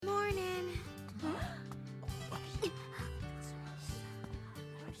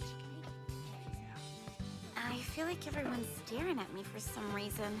feel like everyone's staring at me for some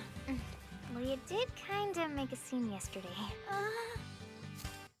reason. Well, you did kind of make a scene yesterday.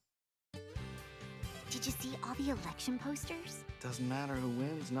 Did you see all the election posters? Doesn't matter who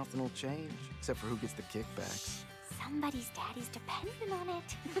wins, nothing will change. Except for who gets the kickbacks. Somebody's daddy's dependent on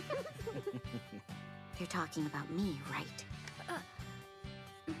it. They're talking about me, right?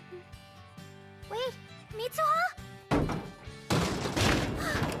 Wait, Mitsuha?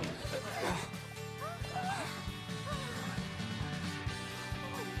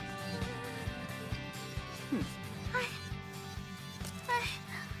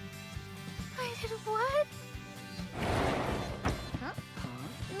 I did what? Huh?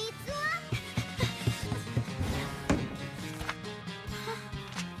 Mitsuha?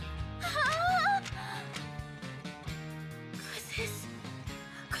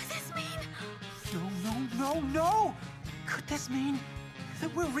 Could this mean? No! Could this mean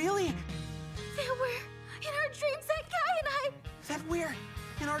that we're really... That we're in our dreams, that guy and I... That we're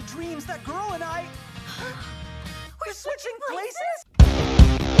in our dreams, that girl and I... We're switching places?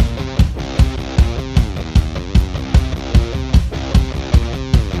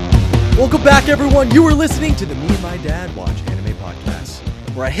 Welcome back, everyone. You are listening to the Me and My Dad Watch Anime Podcast,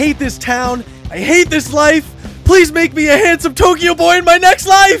 where I hate this town, I hate this life. Please make me a handsome Tokyo boy in my next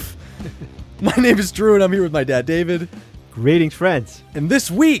life. My name is Drew, and I'm here with my dad, David. Greetings, friends. And this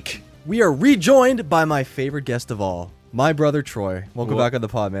week, we are rejoined by my favorite guest of all, my brother, Troy. Welcome back on the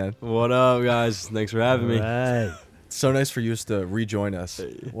pod, man. What up, guys? Thanks for having me. Right. It's so nice for you to rejoin us.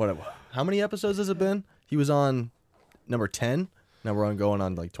 How many episodes has it been? He was on number 10. Now we're going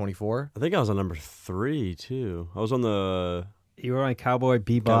on like 24. I think I was on number 3, too. I was on the... You were on Cowboy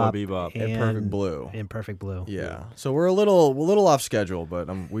Bebop, Cowboy Bebop. And Perfect Blue. And Perfect Blue. Yeah. So we're a little off schedule, but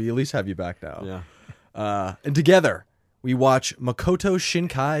we at least have you back now. Yeah. And together, we watch Makoto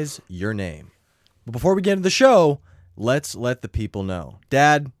Shinkai's Your Name. But before we get into the show, let's let the people know.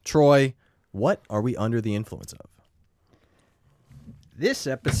 Dad, Troy, what are we under the influence of? This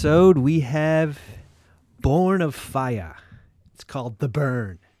episode, we have Born of Fire. It's called The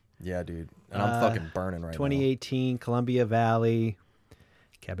Burn. Yeah, dude. And I'm fucking burning right 2018, Columbia Valley,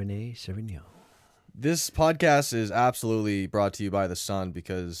 Cabernet Sauvignon. This podcast is absolutely brought to you by the sun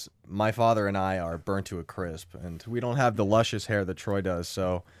because my father and I are burnt to a crisp, and we don't have the luscious hair that Troy does.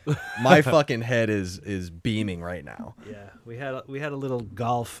 So my fucking head is beaming right now. Yeah, we had a little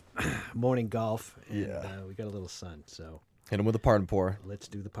golf, morning golf. And, Yeah. we got a little sun. So Hit him with a pardon pour. let's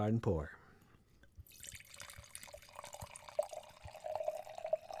do the pardon pour.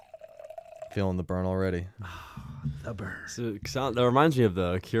 Feeling the burn already. The Burn. So, that reminds me of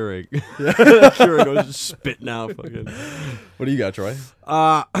the Keurig. Keurig was just spitting out fucking... What do you got, Troy?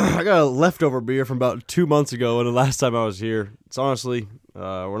 I got a leftover beer from about 2 months ago, and the last time I was here. It's honestly,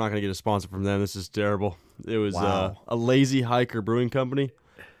 we're not going to get a sponsor from them. This is terrible. It was Wow. a Lazy Hiker Brewing Company,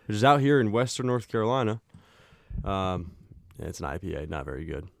 which is out here in western North Carolina. It's an IPA, not very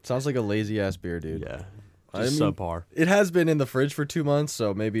good. Sounds like a lazy ass beer, dude. Yeah, I just mean, subpar. It has been in the fridge for 2 months,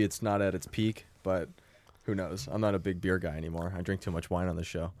 so maybe it's not at its peak, but who knows? I'm not a big beer guy anymore. I drink too much wine on the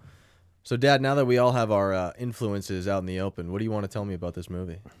show. So, Dad, now that we all have our influences out in the open, what do you want to tell me about this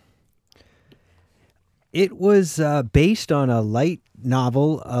movie? It was based on a light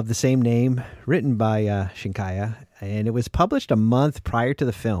novel of the same name written by Shinkaya, and it was published a month prior to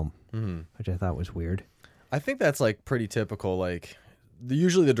the film, which I thought was weird. I think that's like pretty typical. Like,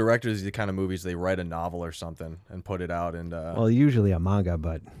 usually the directors of the kind of movies, they write a novel or something and put it out. And Well, usually a manga,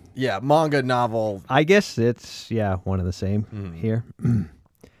 but yeah, manga, novel. I guess it's, one of the same here.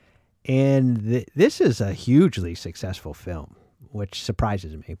 And this is a hugely successful film, which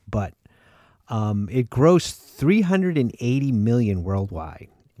surprises me, but it grossed $380 million worldwide.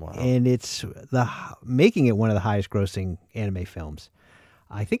 Wow. And it's making it one of the highest grossing anime films.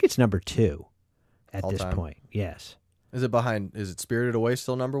 I think it's number 2 at All this time? point. Yes. Is it Spirited Away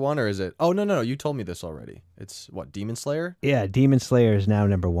still number 1, or is it? Oh, no. You told me this already. It's what, Demon Slayer? Yeah, Demon Slayer is now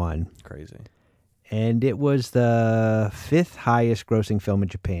number 1. Crazy. And it was the 5th highest grossing film in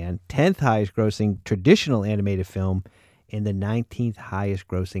Japan, 10th highest grossing traditional animated film, and the 19th highest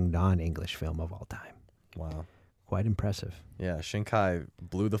grossing non-English film of all time. Wow. Quite impressive. Yeah, Shinkai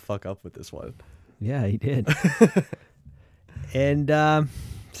blew the fuck up with this one. Yeah, he did. And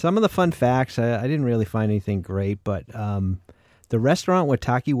some of the fun facts, I didn't really find anything great, but the restaurant where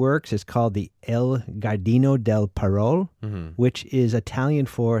Taki works is called the El Giardino del Parole, which is Italian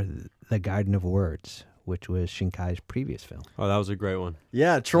for the Garden of Words, which was Shinkai's previous film. Oh, that was a great one.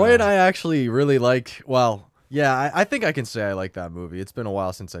 Yeah, Troy and I actually really like, I think I can say I like that movie. It's been a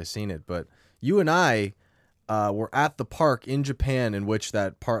while since I've seen it, but you and I were at the park in Japan in which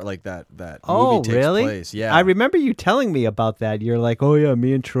that part, like that Oh, movie takes really? place. Yeah, I remember you telling me about that. You're like, oh yeah,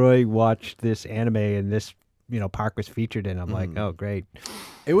 me and Troy watched this anime and this, park was featured in. I'm like, oh great.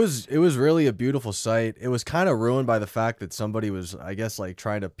 It was really a beautiful sight. It was kind of ruined by the fact that somebody was, I guess, like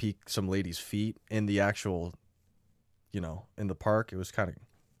trying to peek some lady's feet in the actual, in the park. It was kind of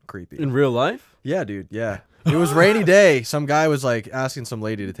creepy. In real life? Yeah, dude. Yeah. It was rainy day. Some guy was like asking some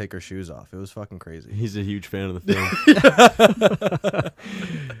lady to take her shoes off. It was fucking crazy. He's a huge fan of the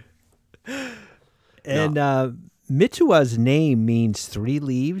film. And Mitsua's name means 3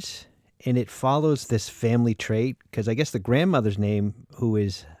 leaves, and it follows this family trait because I guess the grandmother's name, who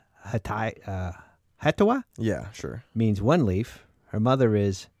is Hatawa, Yeah, sure. means 1 leaf. Her mother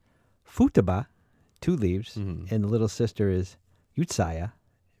is Futaba, 2 leaves, Mm-hmm. and the little sister is Yutsaya,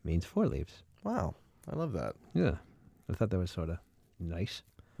 means 4 leaves. Wow. I love that. Yeah, I thought that was sort of nice.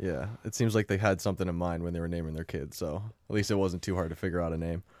 Yeah. It seems like they had something in mind when they were naming their kids. So at least it wasn't too hard to figure out a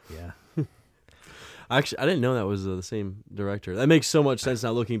name. Yeah. Actually, I didn't know that was the same director. That makes so much sense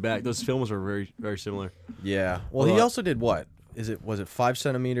now looking back. Those films were very, very similar. Yeah. Well, Well, he also did what? Was it 5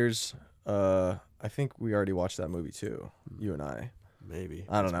 centimeters? I think we already watched that movie too. You and I. Maybe.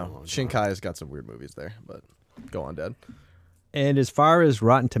 I don't It's been a know. long time. Shinkai's got some weird movies there, but go on, Dad. And as far as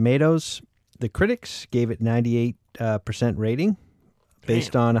Rotten Tomatoes, the critics gave it 98% rating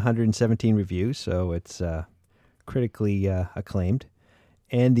based on 117 reviews, so it's critically acclaimed.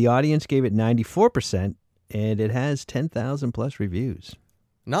 And the audience gave it 94%, and it has 10,000 plus reviews.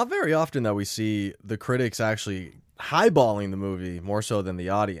 Not very often that we see the critics actually highballing the movie more so than the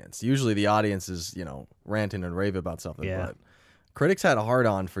audience. Usually the audience is, ranting and rave about something. Yeah. But critics had a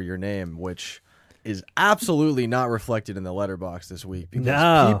hard-on for Your Name, which is absolutely not reflected in the letterbox this week because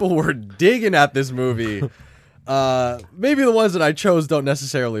No. people were digging at this movie. Maybe the ones that I chose don't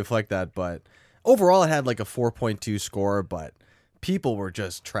necessarily reflect that, but overall it had like a 4.2 score, but people were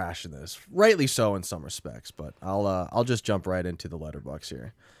just trashing this. Rightly so in some respects, but I'll just jump right into the letterbox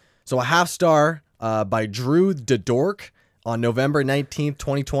here. So a 0.5 star by Drew DeDork on November 19th,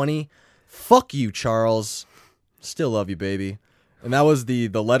 2020. Fuck you, Charles. Still love you, baby. And that was the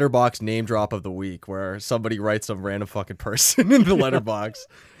letterbox name drop of the week, where somebody writes some random fucking person in the letterbox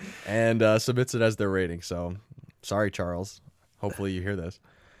and submits it as their rating. So, sorry, Charles. Hopefully you hear this.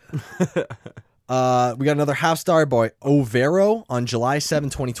 We got another 0.5 star by Overo on July 7,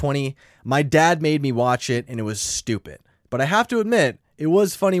 2020. My dad made me watch it, and it was stupid. But I have to admit, it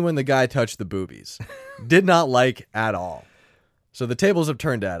was funny when the guy touched the boobies. Did not like at all. So the tables have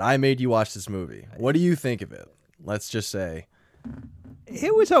turned, Dad. I made you watch this movie. What do you think of it? Let's just say...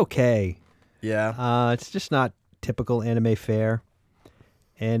 It was okay. Yeah. It's just not typical anime fare.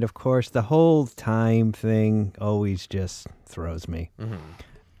 And of course, the whole time thing always just throws me. Mm-hmm.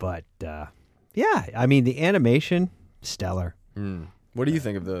 But yeah, I mean, the animation, stellar. What do you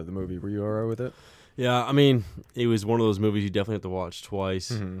think of the movie? Were you alright with it? Yeah, I mean, it was one of those movies you definitely have to watch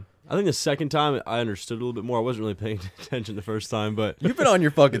twice. I think the second time I understood a little bit more. I wasn't really paying attention the first time, but You've been on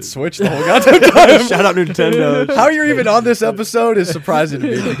your fucking Switch the whole goddamn time. shout out Nintendo. How you're even on this episode is surprising to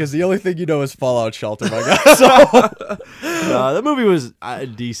me because the only thing you know is Fallout Shelter, my guy. So The movie was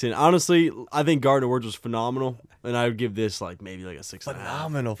decent. Honestly, I think Garden of Words was phenomenal, and I would give this maybe a 6.5.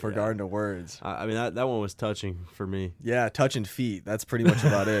 phenomenal for Garden of Words. I mean, that one was touching for me. Yeah, touching feet. That's pretty much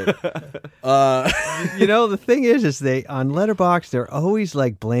about it. The thing is they on Letterboxd they're always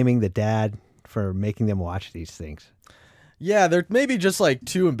blaming the dad for making them watch these things. Yeah, they're maybe just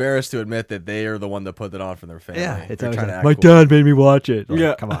too embarrassed to admit that they are the one that put it on for their family. It's They're always trying to act my cool. dad made me watch it.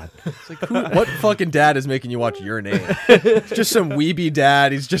 Yeah. Come on. What fucking dad is making you watch Your Name? It's just some weeby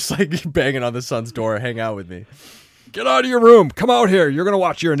dad. He's just banging on the son's door. Hang out with me. Get out of your room. Come out here. You're gonna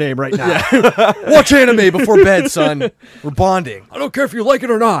watch Your Name right now. Watch anime before bed, son. We're bonding. I don't care if you like it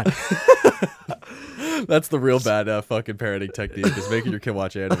or not. That's the real bad fucking parenting technique, is making your kid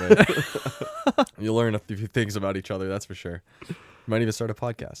watch anime. You'll learn a few things about each other, that's for sure. You might even start a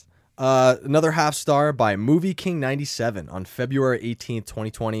podcast. Another 0.5 star by Movie King 97 on February 18th,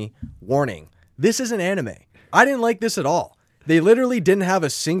 2020. Warning, this is an anime. I didn't like this at all. They literally didn't have a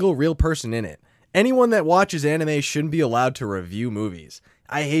single real person in it. Anyone that watches anime shouldn't be allowed to review movies.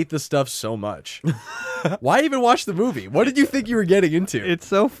 I hate this stuff so much. Why even watch the movie? What did you think you were getting into? It's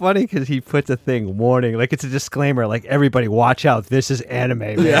so funny because he puts a thing warning, it's a disclaimer, everybody watch out. This is anime,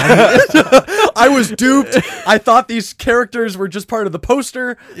 man. I was duped. I thought these characters were just part of the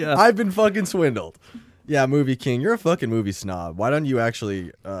poster. Yeah. I've been fucking swindled. Yeah, Movie King, you're a fucking movie snob. Why don't you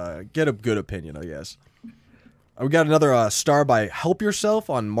actually get a good opinion, I guess? We got another star by Help Yourself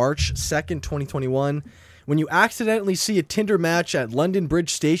on March 2nd, 2021. when you accidentally see a Tinder match at London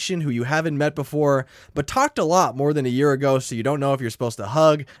Bridge Station who you haven't met before, but talked a lot more than a year ago, so you don't know if you're supposed to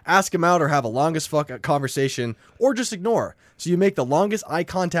hug, ask him out, or have a longest fuck conversation, or just ignore. So you make the longest eye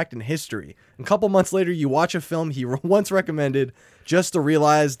contact in history. And a couple months later, you watch a film he once recommended just to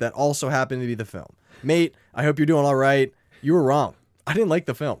realize that also happened to be the film. Mate, I hope you're doing all right. You were wrong. I didn't like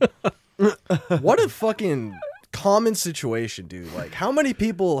the film. What a fucking common situation, dude. Like, how many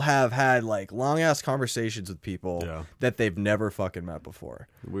people have had like long ass conversations with people that they've never fucking met before?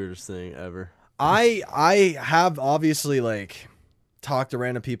 Weirdest thing ever. I have obviously like talked to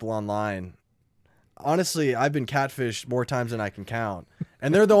random people online. Honestly, I've been catfished more times than I can count,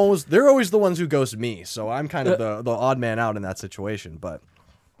 and they're always the ones who ghost me. So I'm kind of the odd man out in that situation. But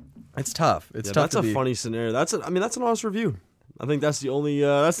it's tough. It's tough. That's a funny scenario. That's an honest review. I think that's the only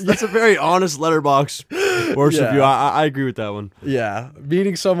that's a very honest letterbox worst review. I agree with that one. Yeah,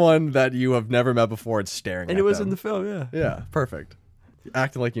 meeting someone that you have never met before and staring at And it was them. in the film, Yeah, perfect.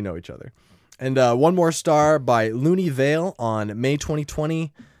 Acting like you know each other. And one more star by Looney Vale on May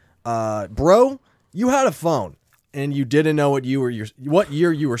 2020. Bro, you had a phone and you didn't know what year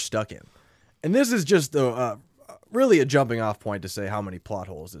you were stuck in. And this is just really a jumping off point to say how many plot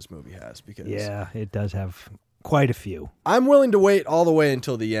holes this movie has. Because it does have quite a few. I'm willing to wait all the way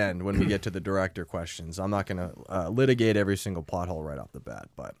until the end when we get to the director questions. I'm not going to litigate every single plot hole right off the bat.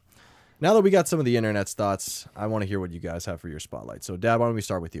 But now that we got some of the internet's thoughts, I want to hear what you guys have for your spotlight. So, Dad, why don't we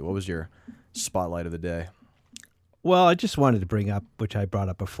start with you? What was your spotlight of the day? Well, I just wanted to bring up, which I brought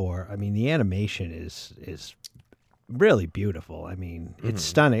up before. I mean, the animation is really beautiful. I mean, it's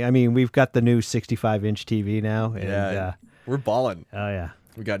stunning. I mean, we've got the new 65-inch TV now. And, we're balling. Oh, yeah.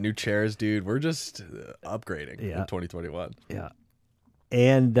 We got new chairs, dude. We're just upgrading in 2021. Yeah.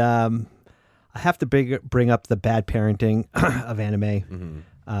 And I have to bring up the bad parenting of anime.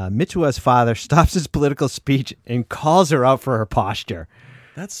 Mitsuha's father stops his political speech and calls her out for her posture.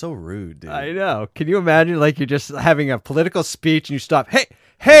 That's so rude, dude. I know. Can you imagine, like, you're just having a political speech and you stop,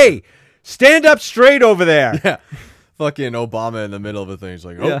 hey, stand up straight over there. Yeah. Fucking Obama in the middle of a thing. He's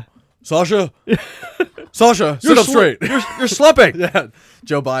like, Sasha, sit up straight. You're slumping. Yeah.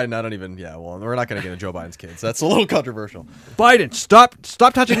 Joe Biden, I don't even, well, we're not going to get into Joe Biden's kids. That's a little controversial. Biden, stop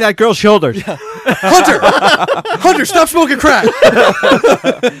touching that girl's shoulders. Hunter, stop smoking crack.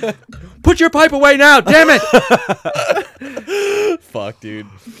 Put your pipe away now, damn it. Fuck, dude.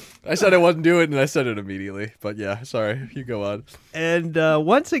 I said I wouldn't do it, and I said it immediately. But yeah, sorry. You go on. And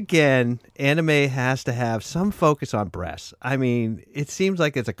once again, anime has to have some focus on breasts. I mean, it seems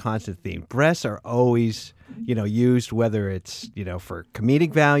like it's a constant theme. Breasts are always, used, whether it's, for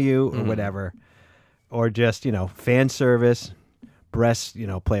comedic value or whatever, or just, fan service. Breasts,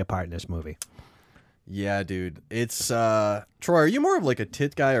 play a part in this movie. Yeah, dude. It's, Troy, are you more of like a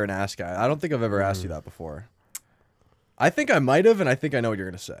tit guy or an ass guy? I don't think I've ever asked you that before. I think I might have, and I think I know what you're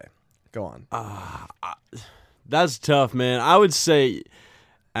going to say. Go on. That's tough, man. I would say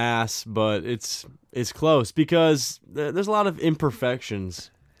ass, but it's close because there's a lot of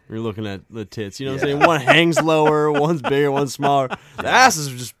imperfections when you're looking at the tits. You know what I'm saying? One hangs lower, one's bigger, one's smaller. The ass is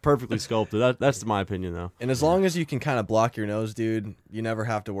just perfectly sculpted. That's my opinion, though. And as long as you can kind of block your nose, dude, you never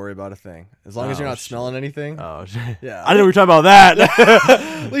have to worry about a thing. As long as you're not smelling anything. Oh, yeah. I didn't know we were talking about that.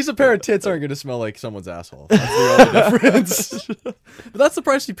 At least a pair of tits aren't going to smell like someone's asshole. That's the only difference. But that's the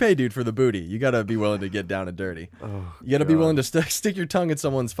price you pay, dude, for the booty. You got to be willing to get down and dirty. You got to be willing to stick your tongue in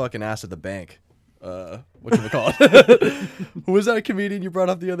someone's fucking ass at the bank. Whatchamacallit? Who was that a comedian you brought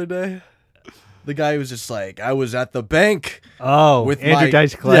up the other day? The guy who was just like, I was at the bank. Oh, with Andrew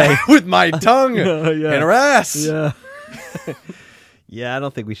Dice Clay. Yeah, with my tongue in her ass. Yeah. Yeah, I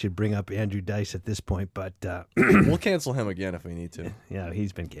don't think we should bring up Andrew Dice at this point, but we'll cancel him again if we need to. Yeah,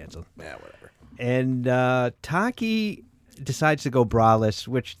 he's been canceled. Yeah, whatever. And Taki decides to go braless,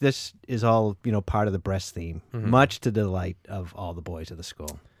 which this is all, part of the breast theme, much to the delight of all the boys of the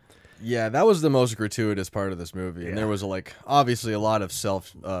school. Yeah, that was the most gratuitous part of this movie. And there was obviously a lot of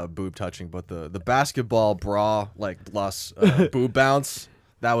self boob touching, but the basketball bra plus boob bounce,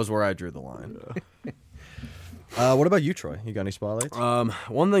 that was where I drew the line. What about you, Troy? You got any spotlights?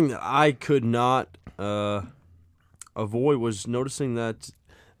 One thing that I could not avoid was noticing that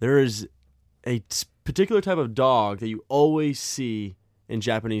there is a particular type of dog that you always see in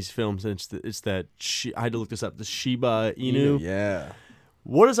Japanese films, and it's that I had to look this up, the Shiba Inu. Yeah.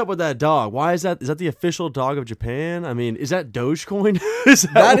 What is up with that dog? Why is that? Is that the official dog of Japan? I mean, is that Dogecoin?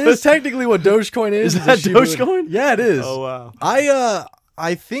 That is technically what Dogecoin is. Is that Dogecoin? Yeah, it is. Oh, wow.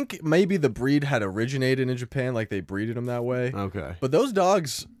 I think maybe the breed had originated in Japan, like they breeded them that way. Okay. But those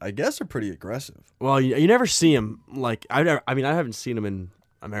dogs, I guess, are pretty aggressive. Well, you never see them. I haven't seen them in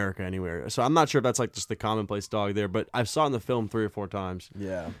America anywhere. So I'm not sure if that's like just the commonplace dog there, but I saw it in the film 3 or 4 times.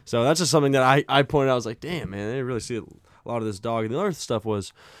 Yeah. So that's just something that I pointed out. I was like, damn, man, I didn't really see a lot of this dog. And the other stuff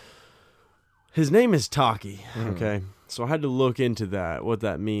was, his name is Taki, okay? So I had to look into that, what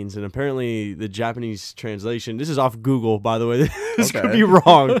that means. And apparently the Japanese translation, this is off Google, by the way, this could be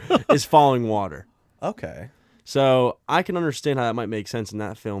wrong, is falling water. Okay. So I can understand how that might make sense in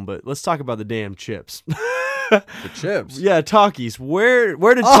that film, but let's talk about the damn chips. The chips. Yeah, Takis. Where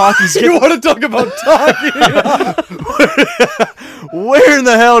did Takis get? You want to talk about Taki? Where in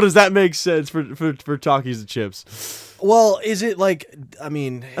the hell does that make sense for Takis and chips? Well, is it like, I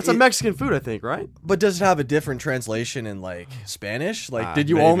mean... That's a Mexican food, I think, right? But does it have a different translation in, like, Spanish? Like, did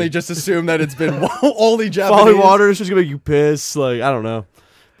you maybe. only just assume that it's been only Japanese? Falling water is just going to make you piss. Like, I don't know.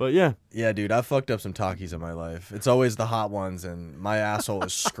 But yeah. Yeah, dude, I've fucked up some Takis in my life. It's always the hot ones, and my asshole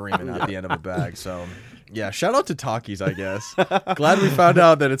is screaming at the end of a bag. So, yeah, shout out to Takis, I guess. Glad we found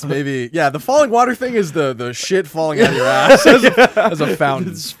out that it's maybe... Yeah, the falling water thing is the shit falling out of your ass as a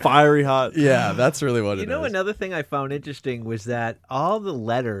fountain. It's fiery hot. Yeah, that's really what it is. You know, another thing I found interesting was that all the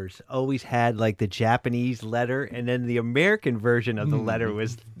letters always had like the Japanese letter, and then the American version of the letter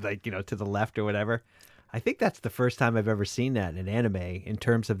was like, you know, to the left or whatever. I think that's the first time I've ever seen that in an anime in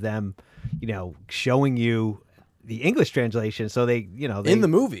terms of them, you know, showing you the English translation. So they, you know, in the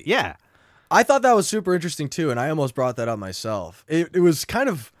movie. Yeah. I thought that was super interesting too, and I almost brought that up myself. It was kind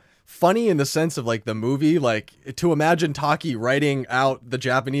of funny in the sense of like the movie, like to imagine Taki writing out the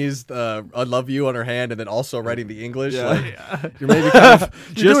Japanese "I love you" on her hand, and then also writing the English. Yeah. Like, you're maybe kind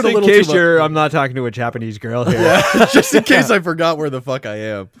of you're Just doing a in little case too much. I'm not talking to a Japanese girl here. Yeah, just in case I forgot where the fuck I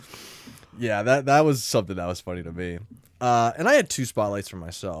am. Yeah, that was something that was funny to me. And I had 2 spotlights for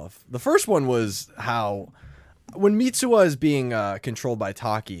myself. The first one was how when Mitsuha is being controlled by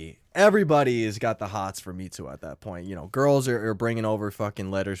Taki, everybody has got the hots for Mitsuha at that point. You know, girls are bringing over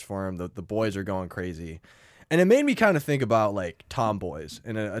fucking letters for him. The boys are going crazy. And it made me kind of think about, like, tomboys.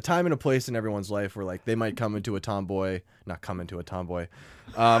 And a time and a place in everyone's life where, like, they might come into a tomboy. Not come into a tomboy.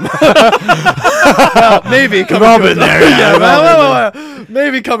 Maybe come into a tomboy.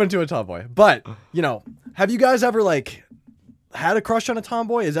 Maybe come into a tomboy. But, you know, have you guys ever, like, had a crush on a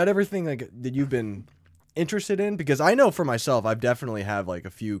tomboy? Is that everything, like, that you've been interested in? Because I know for myself, I've definitely had, like,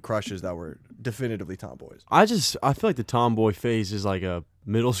 a few crushes that were definitively tomboys. I feel like the tomboy phase is like a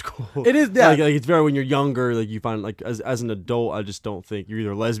middle school. It is, yeah. Like it's very when you're younger, like you find like as an adult, I just don't think you're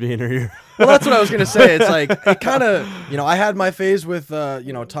either lesbian or you're. Well, that's what I was gonna say. It's like it kind of, you know, I had my phase with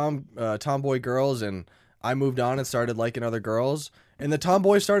you know, tomboy girls, and I moved on and started liking other girls, and the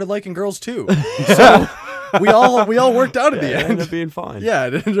tomboys started liking girls too. So we all worked out at the It end. ended up being fine. Yeah,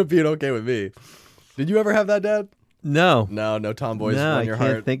 it ended up being okay with me. Did you ever have that, Dad? No. No tomboys No, on I your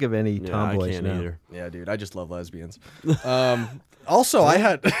can't heart. think of any Yeah, tomboys I can't now. either. Yeah, dude, I just love lesbians. Also, I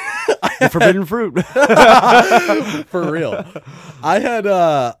had The forbidden fruit. for real. I had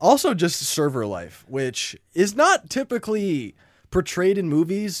also just server life, which is not typically portrayed in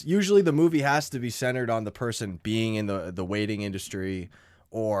movies. Usually the movie has to be centered on the person being in the waiting industry,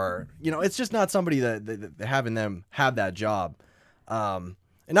 or, you know, it's just not somebody that having them have that job. And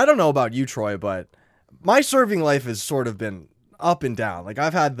I don't know about you, Troy, but my serving life has sort of been up and down. Like,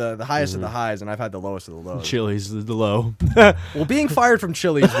 I've had the highest of the highs, and I've had the lowest of the lows. Chili's the low. Well, being fired from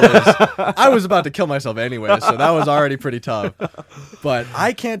Chili's was, I was about to kill myself anyway, so that was already pretty tough. But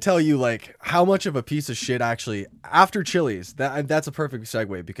I can't tell you, like, how much of a piece of shit actually, after Chili's, that's a perfect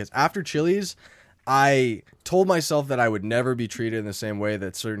segue, because after Chili's, I told myself that I would never be treated in the same way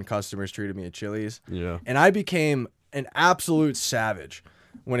that certain customers treated me at Chili's. Yeah. And I became an absolute savage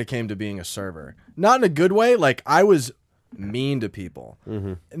when it came to being a server. Not in a good way, like, I was mean to people.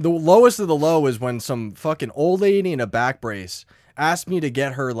 Mm-hmm. The lowest of the low is when some fucking old lady in a back brace asked me to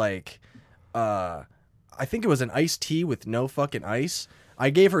get her, like, I think it was an iced tea with no fucking ice. I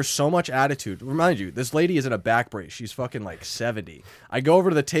gave her so much attitude. Remind you, this lady is in a back brace. She's fucking like 70. I go over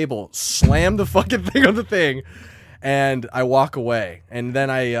to the table, slam the fucking thing on the thing, and I walk away. And then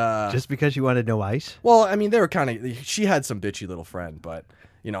I Just because you wanted no ice? well, I mean, they were kind of, she had some bitchy little friend, but,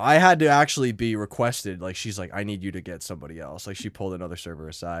 you know, I had to actually be requested. Like, she's like, I need you to get somebody else. Like, she pulled another server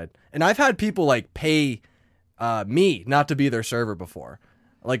aside. And I've had people, like, pay me not to be their server before.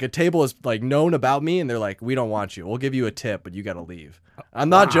 Like, a table is, like, known about me, and they're like, we don't want you. We'll give you a tip, but you got to leave. I'm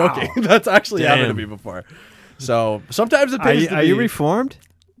not joking. That's actually happened to me before. So, sometimes it pays to Are be... you reformed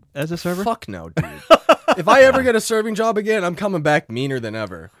as a server? Fuck no, dude. If I ever get a serving job again, I'm coming back meaner than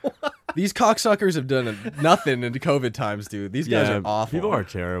ever. These cocksuckers have done nothing in COVID times, dude. These guys are awful. People are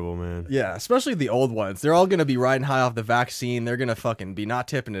terrible, man. Yeah, especially the old ones. They're all gonna be riding high off the vaccine. They're gonna fucking be not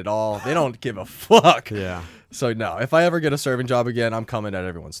tipping at all. They don't give a fuck. Yeah. So no, if I ever get a serving job again, I'm coming at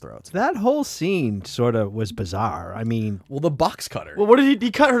everyone's throats. That whole scene sort of was bizarre. I mean, Well, the box cutter. Well, what did he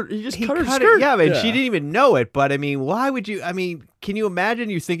cut her? He just cut her cut skirt. it. Yeah, man, Yeah. she didn't even know it. But I mean, why would you? I mean, can you imagine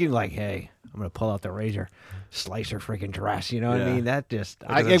you thinking like, "Hey, I'm gonna pull out the razor, slice her freaking dress." You know what I Yeah. mean? That just.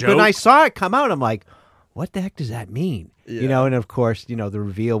 Like as a when joke? I saw it come out, I'm like, "What the heck does that mean?" Yeah. You know, and of course, you know the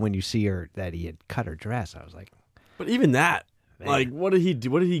reveal when you see her that he had cut her dress. I was like, But even that, like, what did he do?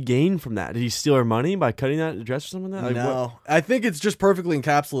 What did he gain from that? Did he steal her money by cutting that dress or something like that? Like, No, I think it's just perfectly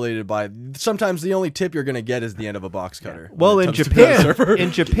encapsulated by sometimes the only tip you're gonna get is the end of a box cutter. "Well, when in it comes to being a server.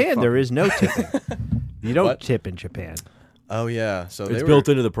 Japan, there is no tipping. You don't What? tip in Japan. Oh yeah, so It's they built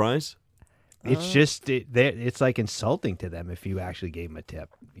into the price. It's just it's like insulting to them if you actually gave them a tip.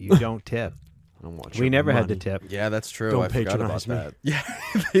 You don't tip. I don't want We your never had to money. tip. Yeah, that's true. Don't I forgot about patronize me. that.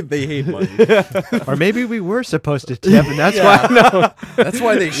 Yeah, they hate money. Or maybe we were supposed to tip, and that's why. No, That's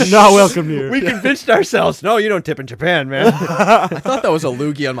why they. Not welcome here. we convinced ourselves. No, you don't tip in Japan, man. I thought that was a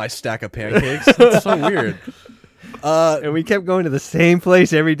loogie on my stack of pancakes. That's so weird. And we kept going to the same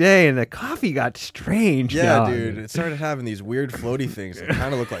place every day, and the coffee got strange. Yeah, now. dude. It started having these weird floaty things that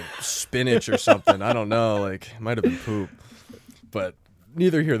kind of look like spinach or something. I don't know. Like, it might have been poop. But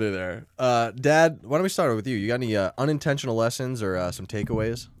neither here nor there. Dad, why don't we start with you? You got any unintentional lessons or some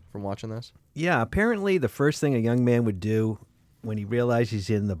takeaways from watching this? Yeah, apparently the first thing a young man would do when he realized he's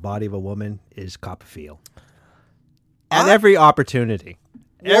in the body of a woman is cop a feel. At every opportunity.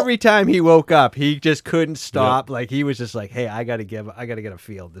 Every time he woke up, he just couldn't stop. Like he was just like, "Hey, I gotta get a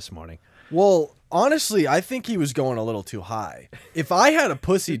feel this morning." Well, honestly, I think he was going a little too high. If I had a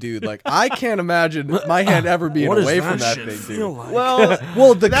pussy, dude, like I can't imagine my hand ever being What does away from that shit thing, feel dude. like?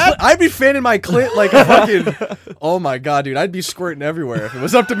 Well, I'd be fanning my clit like a fucking. Oh my god, dude, I'd be squirting everywhere if it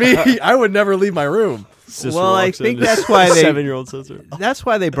was up to me. I would never leave my room. Sister Well, I walks in, think just that's why they- 7-year-old sister. That's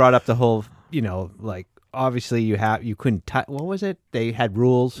why they brought up the whole, like obviously you couldn't touch. What was it? They had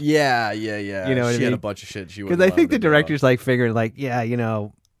rules. Yeah. You know what I she had mean? a bunch of shit. She Because I think the director's like figuring like, yeah,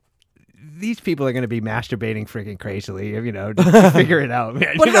 these people are going to be masturbating freaking crazily, figure it out,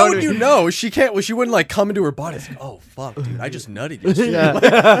 man. But You know how what I would you mean? know? She can't. Well, she wouldn't like come into her body. It's like, oh fuck, dude, I just nutted yesterday. Yeah. Like,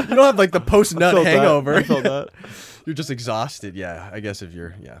 you don't have like the post nut hangover. I felt that. You're just exhausted. Yeah, I guess if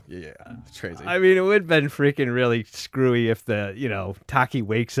you're, yeah, it's crazy. I mean, it would have been freaking really screwy if Taki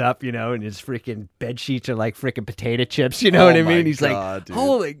wakes up, and his freaking bed sheets are like freaking potato chips. You know Oh what I my mean? He's God, like, dude.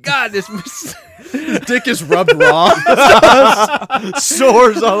 holy God, this. His dick is rubbed raw.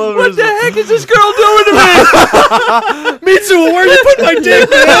 Sores all over What his the heck is this girl doing to me? Me too. Where you put my dick,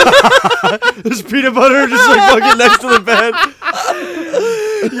 man? His peanut butter just like fucking next to the bed.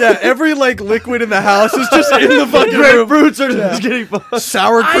 Yeah, every like liquid in the house is just in the fucking room. Grapefruits are just getting fucked.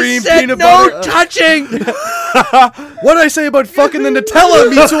 Sour cream, I said peanut no butter. touching. What did I say about fucking the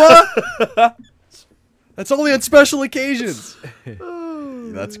Nutella, Mitsuha? That's only on special occasions.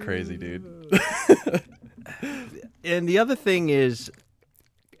 That's crazy, dude. And the other thing is,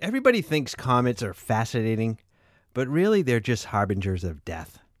 everybody thinks comets are fascinating, but really they're just harbingers of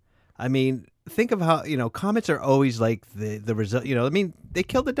death. I mean, think of how, comets are always like the result, they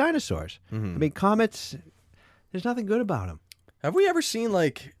killed the dinosaurs. I mean, comets, there's nothing good about them. Have we ever seen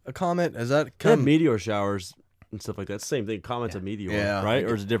like a comet? Has that Kind of come? meteor showers and stuff like that. Same thing. Comets of meteor, Yeah, right?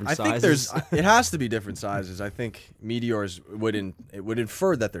 Or is it different I sizes? think it has to be different sizes. I think meteors would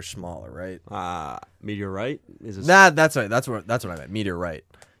infer that they're smaller, right? Meteorite is a That's right. That's what I meant. Meteorite.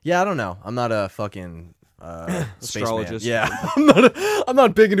 Yeah, I don't know. I'm not a fucking spaceman. Astrologist. Yeah, I'm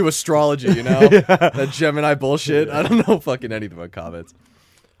not big into astrology. That Gemini bullshit. I don't know fucking anything about comets.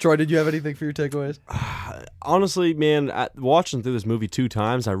 Troy, did you have anything for your takeaways? honestly, man, watching through this movie 2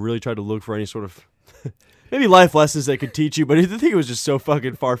 times, I really tried to look for any sort of maybe life lessons that could teach you, but I think it was just so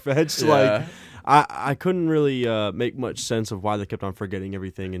fucking far-fetched. Yeah. Like, I couldn't really make much sense of why they kept on forgetting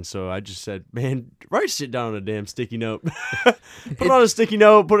everything, and so I just said, man, write shit down on a damn sticky note. Put it on a sticky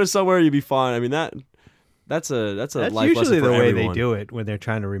note, put it somewhere, you'll be fine. I mean, that's a life usually lesson for the way everyone. they do it when they're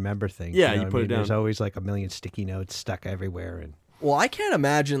trying to remember things. Yeah, know you what put I it mean? There's down. always like a million sticky notes stuck everywhere. And Well, I can't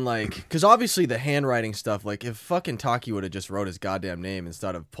imagine, like, because obviously the handwriting stuff, like, if fucking Taki would have just wrote his goddamn name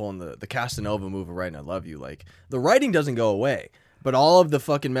instead of pulling the Casanova move of writing I love you, like, the writing doesn't go away. But all of the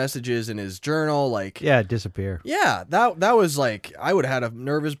fucking messages in his journal, like, yeah, disappear. yeah, that was like, I would have had a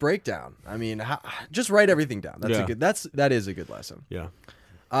nervous breakdown. I mean, just write everything down. That is a good lesson. Yeah.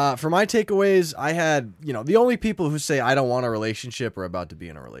 For my takeaways, I had, the only people who say I don't want a relationship are about to be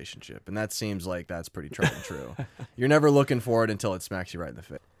in a relationship. And that seems like that's pretty tried and true. You're never looking for it until it smacks you right in the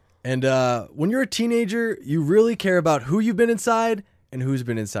face. And when you're a teenager, you really care about who you've been inside and who's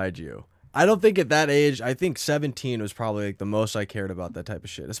been inside you. I don't think at that age, I think 17 was probably like the most I cared about that type of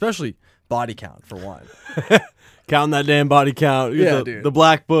shit, especially body count for one. Counting that damn body count. Yeah, dude. The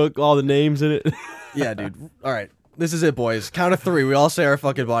black book, all the names in it. Yeah, dude. All right. This is it, boys. Count of 3. We all say our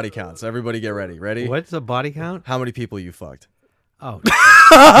fucking body counts. Everybody get ready. Ready? What's the body count? How many people you fucked? Oh,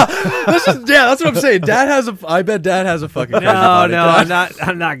 That's what I'm saying. I bet Dad has a fucking crazy no, body no, count.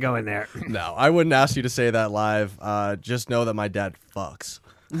 I'm not going there. No, I wouldn't ask you to say that live. Just know that my dad fucks.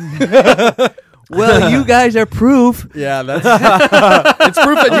 Well, you guys are proof. Yeah, that's it's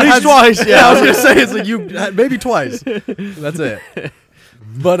proof that at least twice. Yeah, I was gonna say it's like you maybe twice. That's it.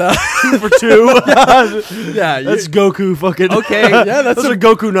 But 2 for 2. yeah, That's Goku fucking. Okay. yeah, Those are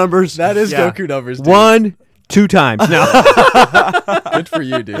Goku numbers. that is Yeah. Goku numbers. Dude. 1, 2 times. No. Good for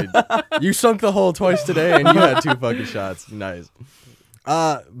you, dude. You sunk the hole twice today, and you had 2 fucking shots. Nice.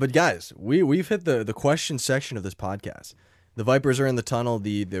 But guys, we've hit the question section of this podcast. The Vipers are in the tunnel.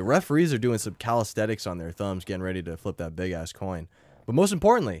 The referees are doing some calisthenics on their thumbs, getting ready to flip that big ass coin. But most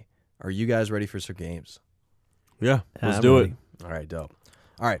importantly, are you guys ready for some games? Yeah, let's I'm do ready. it. All right, dope.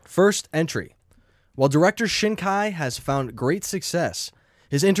 All right, first entry. While director Shinkai has found great success,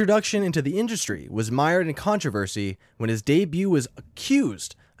 his introduction into the industry was mired in controversy when his debut was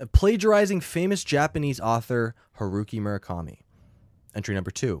accused of plagiarizing famous Japanese author Haruki Murakami. Entry number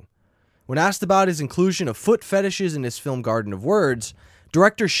 2. When asked about his inclusion of foot fetishes in his film Garden of Words,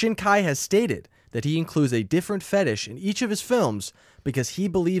 director Shinkai has stated that he includes a different fetish in each of his films because he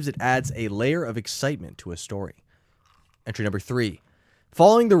believes it adds a layer of excitement to a story. Entry number 3.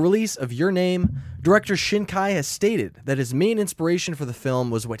 Following the release of Your Name, director Shinkai has stated that his main inspiration for the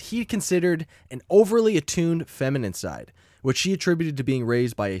film was what he considered an overly attuned feminine side, which he attributed to being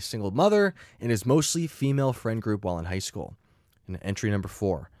raised by a single mother and his mostly female friend group while in high school. And entry number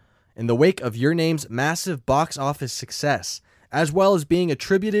 4. In the wake of Your Name's massive box office success, as well as being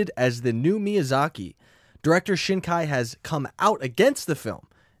attributed as the new Miyazaki, director Shinkai has come out against the film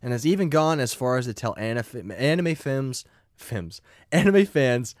and has even gone as far as to tell anime fans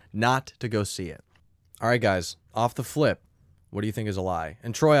not to go see it. All right, guys, off the flip, what do you think is a lie?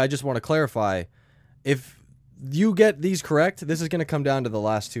 And Troy, I just want to clarify, if you get these correct, this is going to come down to the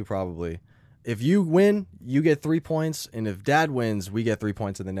last 2 probably. If you win, you get 3 points, and if Dad wins, we get 3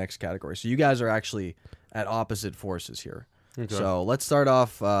 points in the next category. So you guys are actually at opposite forces here. Okay. So let's start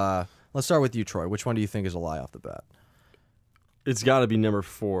off. Let's start with you, Troy. Which one do you think is a lie off the bat? It's got to be number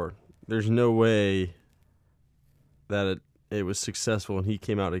 4. There's no way that it was successful and he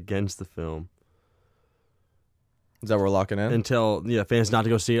came out against the film. Is that what we're locking in? Until fans not to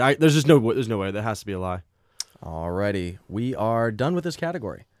go see it. There's no way. That has to be a lie. Alrighty, we are done with this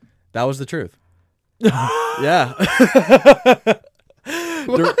category. That was the truth. Yeah.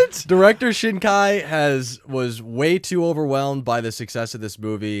 What? Director Shinkai was way too overwhelmed by the success of this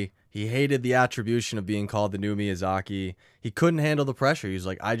movie. He hated the attribution of being called the new Miyazaki. He couldn't handle the pressure. He was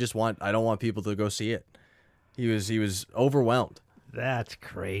like, I don't want people to go see it. He was overwhelmed. That's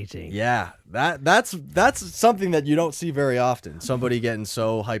crazy. Yeah, that's something that you don't see very often. Somebody getting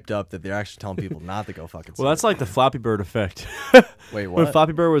so hyped up that they're actually telling people not to go fucking see Well, that's it. like the Flappy Bird effect. Wait, what? When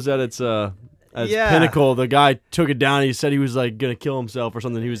Flappy Bird was at its pinnacle, the guy took it down. He said he was like gonna kill himself or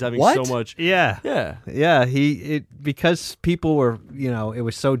something. He was having What? so much. Yeah. Yeah. Because people were, it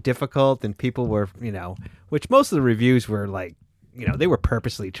was so difficult and people were, which most of the reviews were like, they were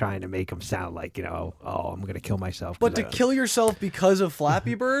purposely trying to make him sound like, oh, I'm going to kill myself. But to kill yourself because of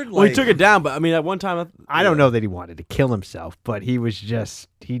Flappy Bird? Well, he took it down, but I mean, at one time, I don't know that he wanted to kill himself, but he was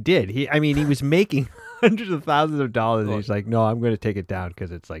he did. He was making hundreds of thousands of dollars, and he's like, no, I'm going to take it down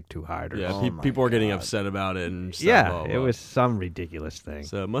because it's like too hard. People were getting upset about it and stuff. Yeah, it was some ridiculous thing.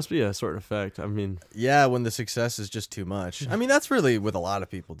 So it must be a sort of effect. I mean, yeah, when the success is just too much. I mean, that's really with a lot of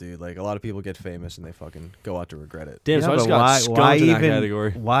people, dude. Like, a lot of people get famous and they fucking go out to regret it. damn, so I just got skunked in that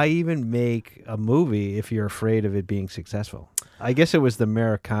category. Why even make a movie if you're afraid of it being successful? I guess it was the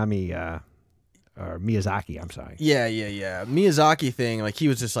Murakami or Miyazaki. I'm sorry. Yeah. Miyazaki thing, like he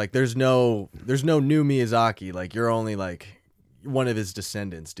was just like, there's no new Miyazaki. Like you're only like one of his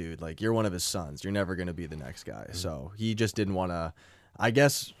descendants, dude. Like you're one of his sons. You're never gonna be the next guy. So he just didn't want to, I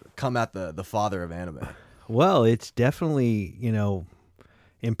guess, come at the father of anime. Well, it's definitely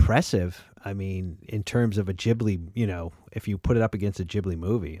impressive. I mean, in terms of a Ghibli, if you put it up against a Ghibli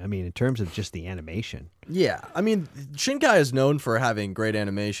movie, I mean, in terms of just the animation. Yeah, I mean, Shinkai is known for having great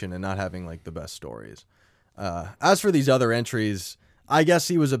animation and not having like the best stories. As for these other entries, I guess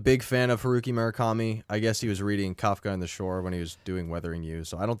he was a big fan of Haruki Murakami. I guess he was reading Kafka on the Shore when he was doing Weathering You,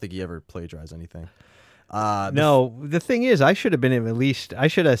 so I don't think he ever plagiarized anything. No, the thing is, I should have been at least. I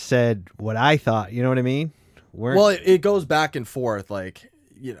should have said what I thought. You know what I mean? Well, it goes back and forth. Like,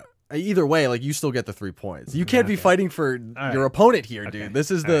 you know, either way, like you still get the 3 points. You can't be fighting for your opponent here, dude.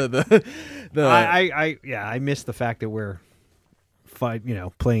 This is the. I missed the fact that we're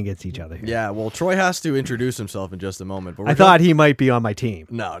playing against each other here. Yeah, well, Troy has to introduce himself in just a moment. But I thought he might be on my team.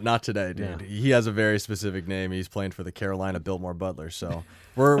 No, not today, dude. He has a very specific name. He's playing for the Carolina Biltmore Butlers. So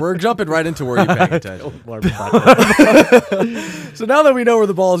we're jumping right into where you're paying attention. So now that we know where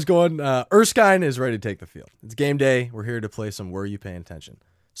the ball is going, Erskine is ready to take the field. It's game day. We're here to play some Where Are You Paying Attention?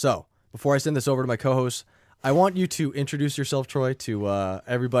 So before I send this over to my co-host, I want you to introduce yourself, Troy, to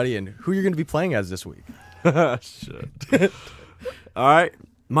everybody and who you're going to be playing as this week. Shit. All right.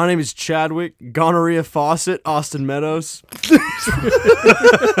 My name is Chadwick Gonorrhea Fawcett, Austin Meadows.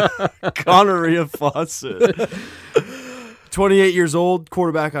 Gonorrhea Fawcett. 28 years old,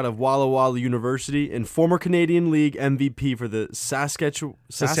 quarterback out of Walla Walla University, and former Canadian League MVP for the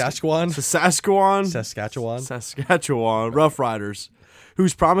Saskatchewan Rough Riders,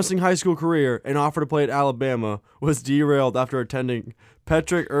 whose promising high school career and offer to play at Alabama was derailed after attending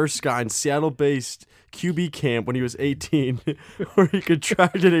Patrick Erskine's Seattle-based QB camp when he was 18, where he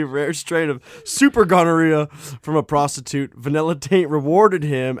contracted a rare strain of super gonorrhea from a prostitute. Vanilla Taint rewarded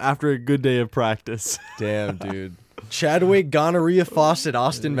him after a good day of practice. Damn, dude. Chadwick Gonorrhea Fawcett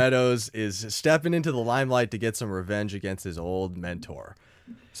Austin Meadows is stepping into the limelight to get some revenge against his old mentor.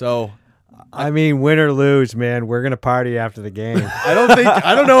 So, I mean, win or lose, man, we're gonna party after the game. I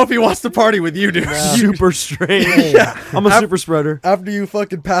don't know if he wants to party with you, dude. Super strain. Yeah. I'm a super spreader. After you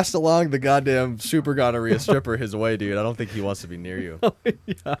fucking passed along the goddamn super gonorrhea stripper his way, dude, I don't think he wants to be near you.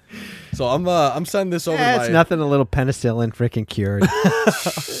 Yeah. So I'm sending this over to my... It's nothing a little penicillin freaking cured.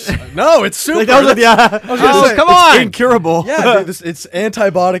 No, it's super. Come on. It's incurable. Yeah, dude, it's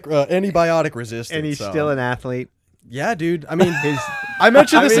antibiotic resistant. And he's still an athlete. Yeah, dude. I mean, I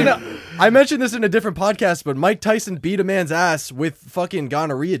mentioned this in a different podcast, but Mike Tyson beat a man's ass with fucking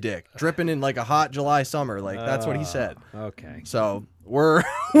gonorrhea dick dripping in like a hot July summer. Like that's what he said. Okay. So we're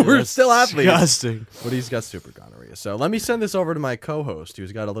still athletes. Disgusting. But he's got super gonorrhea. So let me send this over to my co-host,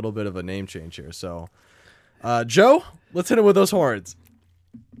 who's got a little bit of a name change here. So, Joe, let's hit him with those horns.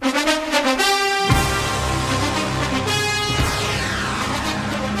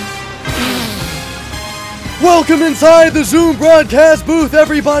 Welcome inside the Zoom broadcast booth,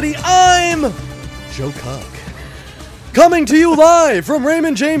 everybody. I'm Joe Cook, coming to you live from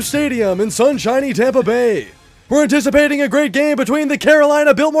Raymond James Stadium in sunshiny Tampa Bay. We're anticipating a great game between the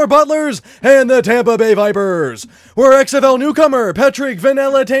Carolina Biltmore Butlers and the Tampa Bay Vipers, where XFL newcomer Patrick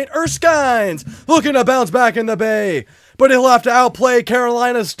Vanilla Taint Erskine's looking to bounce back in the Bay, but he'll have to outplay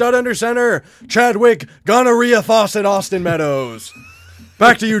Carolina's stud under center, Chadwick Gonorrhea Fawcett Austin Meadows.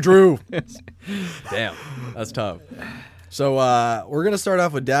 Back to you, Drew. Damn, that's tough. So we're going to start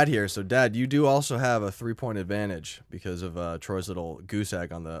off with Dad here. So, Dad, you do also have a 3-point advantage because of Troy's little goose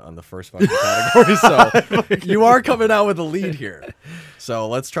egg on the first fucking category. So you are coming out with a lead here. So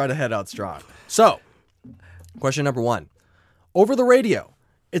let's try to head out strong. So, question number 1. Over the radio,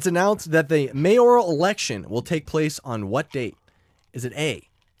 it's announced that the mayoral election will take place on what date? Is it A,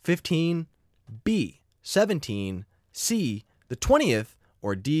 15, B, 17, C, the 20th,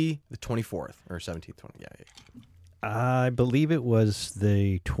 or D, the 24th, or 17th, 20th? Yeah. I believe it was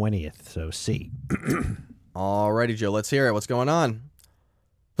the 20th, so C. Alrighty, Joe, let's hear it. What's going on?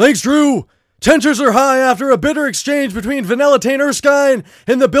 Thanks, Drew. Tensions are high after a bitter exchange between Vanilla Taint Erskine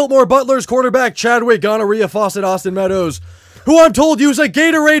and the Biltmore Butlers quarterback Chadwick Gonorrhea Fawcett Austin Meadows, who I'm told used a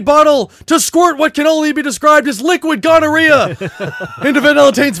Gatorade bottle to squirt what can only be described as liquid gonorrhea into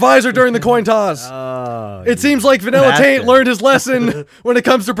Vanilla Taint's visor during the coin toss. It seems like Vanilla Taint learned his lesson when it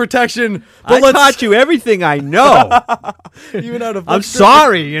comes to protection. But I taught you everything I know. Even out of I'm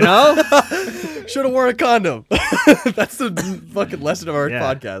sorry, you know? Should have worn a condom. That's the fucking lesson of our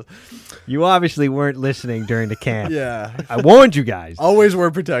podcast. You obviously weren't listening during the camp. Yeah. I warned you guys. Always wear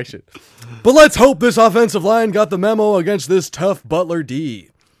protection. But let's hope this offensive line got the memo against this tough Butler D.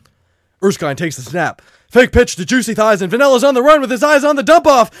 Erskine takes the snap. Fake pitch to Juicy Thighs, and Vanilla's on the run with his eyes on the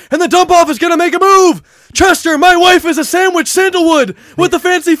dump-off, and the dump-off is going to make a move! Chester, my wife is a sandwich sandalwood with the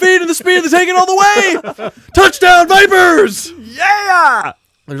fancy feet and the speed to take it all the way! Touchdown, Vipers! Yeah!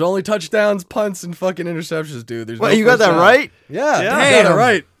 There's only touchdowns, punts, and fucking interceptions, dude. There's Wait, you got that right? Yeah, Damn. you got it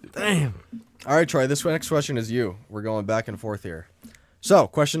right. Damn. All right, Troy, this next question is you. We're going back and forth here. So,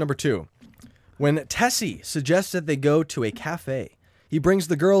 question number 2. When Tessie suggests that they go to a cafe, he brings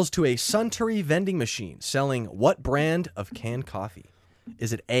the girls to a Suntory vending machine selling what brand of canned coffee?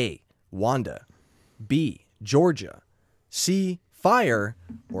 Is it A, Wanda, B, Georgia, C, Fire,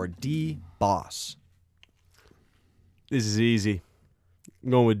 or D, Boss? This is easy.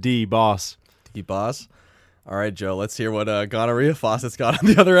 I'm going with D, boss. D, boss. All right, Joe, let's hear what Gonorrhea Faucet's got on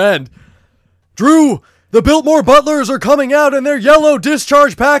the other end. Drew, the Biltmore Butlers are coming out in their yellow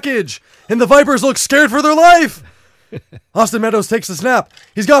discharge package, and the Vipers look scared for their life. Austin Meadows takes the snap.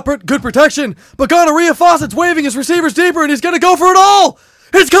 He's got good protection, but Gonorrhea Faucet's waving his receivers deeper, and he's going to go for it all.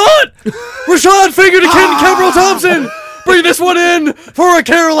 It's caught! Rashad fingered to Kitten Kembrell Thompson. Bring this one in for a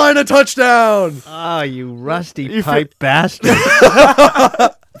Carolina touchdown. Oh, you rusty pipe bastard.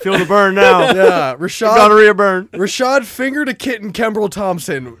 Feel the burn now. Yeah, Rashad. Gonorrhea burn. Rashad fingered to Kitten Kembrell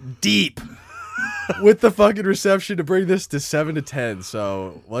Thompson deep with the fucking reception to bring this to 7-10.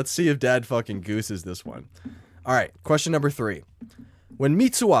 So let's see if Dad fucking gooses this one. All right, question number 3. When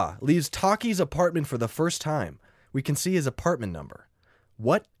Mitsuha leaves Taki's apartment for the first time, we can see his apartment number.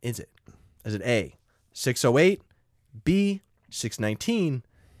 What is it? Is it A, 608, B, 619,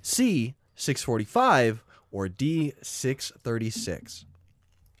 C, 645, or D, 636?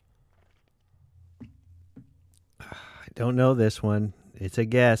 I don't know this one. It's a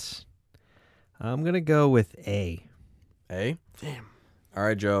guess. I'm going to go with A. A? Damn. All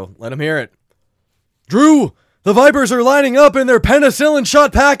right, Joe, let him hear it. Drew, the Vipers are lining up in their penicillin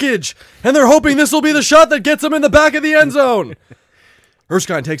shot package, and they're hoping this will be the shot that gets them in the back of the end zone.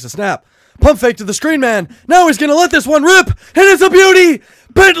 Erskine takes a snap. Pump fake to the screen man. Now he's going to let this one rip, and it's a beauty.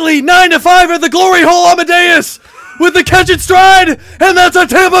 Bentley, 9-5 at the glory hole, Amadeus, with the catch in stride, and that's a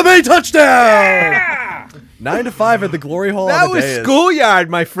Tampa Bay touchdown. Yeah! 9-5 at the glory hole, That Amadeus. was schoolyard,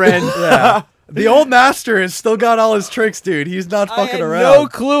 my friend. Yeah. The old master has still got all his tricks, dude. He's not fucking around. No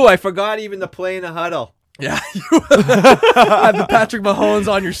clue. I forgot even to play in the huddle. Yeah, you had the Patrick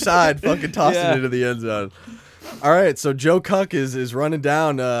Mahomes on your side, fucking tossing it into the end zone. All right, so Joe Cuck is running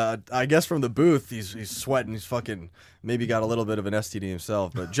down, I guess from the booth. He's sweating. He's fucking maybe got a little bit of an STD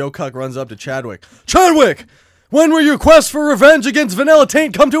himself. But Joe Cuck runs up to Chadwick. Chadwick, when will your quest for revenge against Vanilla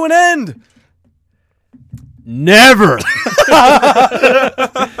Taint come to an end? Never.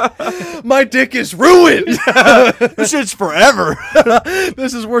 My dick is ruined. This shit's forever.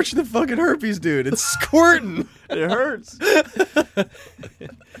 This is worse than fucking herpes, dude. It's squirting. It hurts.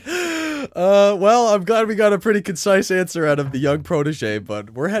 Well, I'm glad we got a pretty concise answer out of the young protege,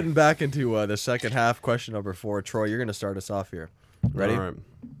 but we're heading back into the second half. Question number 4. Troy, you're going to start us off here. Ready? All right.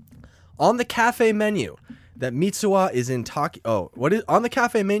 On the cafe menu that Mitsuha is in Taki... Oh, what is... On the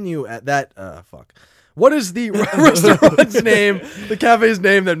cafe menu at that... fuck. What is the restaurant's name, the cafe's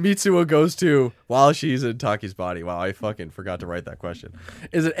name that Mitsuha goes to while she's in Taki's body? Wow, I fucking forgot to write that question.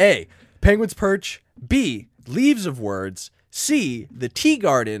 Is it A, Penguin's Perch, B, Leaves of Words, C, The Tea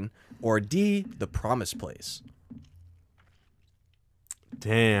Garden, or D, The Promise Place?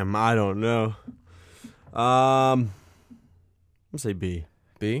 Damn, I don't know. I'm gonna say B.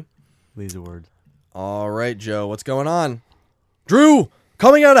 B? Leaves a word. All right, Joe, what's going on? Drew!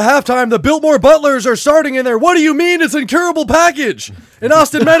 Coming out of halftime, the Biltmore Butlers are starting in there. What do you mean it's an incurable package? And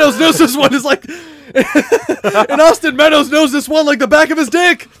Austin Meadows knows this one is like... and Austin Meadows knows this one like the back of his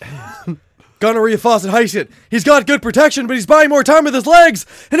dick. Gonorrhea Faucet hikes it. He's got good protection, but he's buying more time with his legs.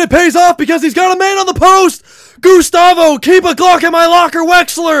 And it pays off because he's got a man on the post. Gustavo, keep a Glock in my locker,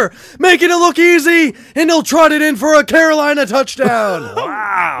 Wexler. Making it look easy. And he'll trot it in for a Carolina touchdown.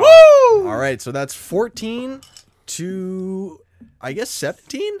 Wow. Woo! All right, so that's 14 to... I guess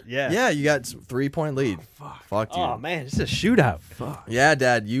 17? Yeah. Yeah, you got 3-point lead. Fuck you. Oh, man, it's a shootout. Yeah,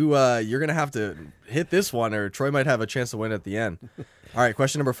 Dad, you're going to have to hit this one or Troy might have a chance to win at the end. All right,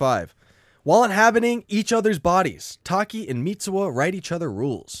 question number 5. While inhabiting each other's bodies, Taki and Mitsuha write each other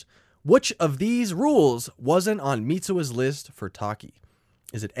rules. Which of these rules wasn't on Mitsuha's list for Taki?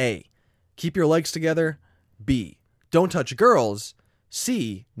 Is it A, keep your legs together, B, don't touch girls,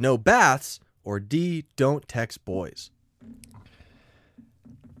 C, no baths, or D, don't text boys?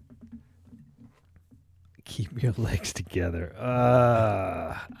 Keep your legs together.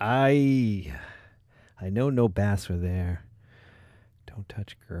 I know no baths were there. Don't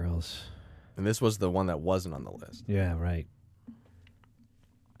touch girls. And this was the one that wasn't on the list. Yeah, right.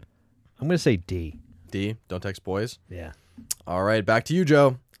 I'm going to say D. D, don't text boys? Yeah. All right, back to you,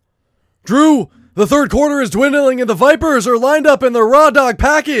 Joe. Drew, the third quarter is dwindling and the Vipers are lined up in the raw dog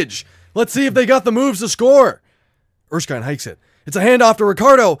package. Let's see if they got the moves to score. Erskine hikes it. It's a handoff to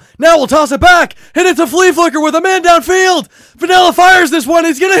Ricardo. Now we'll toss it back, and it's a flea flicker with a man downfield. Vanilla fires this one.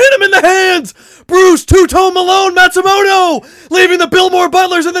 He's going to hit him in the hands. Bruce, two-tone Malone, Matsumoto, leaving the Biltmore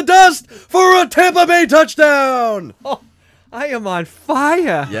Butlers in the dust for a Tampa Bay touchdown. Oh, I am on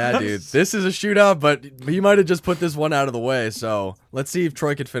fire. Yeah, dude. This is a shootout, but he might have just put this one out of the way. So let's see if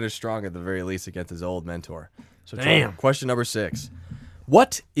Troy could finish strong at the very least against his old mentor. So, Troy, Damn. question number 6.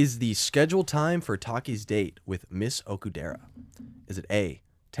 What is the scheduled time for Taki's date with Miss Okudera? Is it A,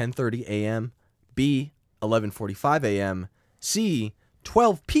 10:30 a.m., B, 11:45 a.m., C,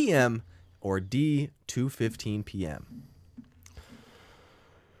 12 p.m., or D, 2:15 p.m.?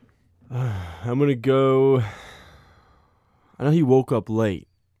 I'm going to go... I know he woke up late,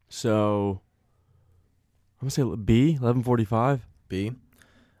 so I'm going to say B, 11:45. B.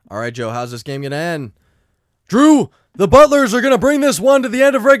 All right, Joe, how's this game going to end? Drew, the Butlers are going to bring this one to the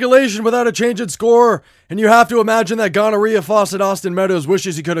end of regulation without a change in score, and you have to imagine that gonorrhea faucet Austin Meadows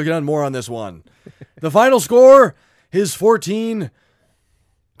wishes he could have done more on this one. The final score is 14-24.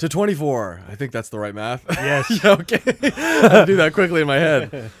 I think that's the right math. Yes. Yeah, okay. I'll do that quickly in my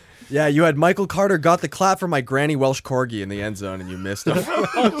head. Yeah, you had Michael Carter got the clap from my granny Welsh Corgi in the end zone, and you missed him.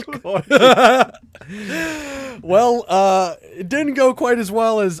 Well, it didn't go quite as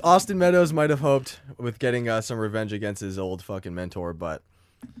well as Austin Meadows might have hoped with getting some revenge against his old fucking mentor, but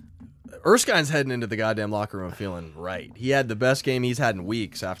Erskine's heading into the goddamn locker room feeling right. He had the best game he's had in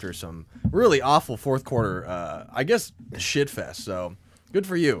weeks after some really awful fourth quarter, I guess, shit fest, so good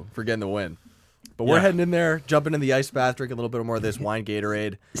for you for getting the win. But we're heading in there, jumping in the ice bath, drinking a little bit more of this wine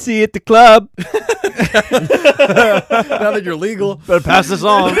Gatorade. See you at the club. Now that you're legal. Better pass this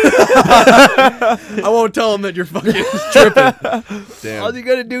on. I won't tell them that you're fucking tripping. Damn. All you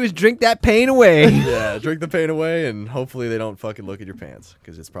gotta do is drink that pain away. Yeah, drink the pain away, and hopefully they don't fucking look at your pants,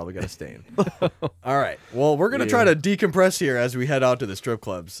 because it's probably got a stain. All right. Well, we're going to try to decompress here as we head out to the strip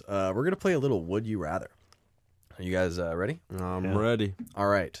clubs. We're going to play a little Would You Rather. Are you guys ready? I'm ready. All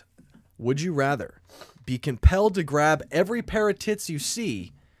right. Would you rather be compelled to grab every pair of tits you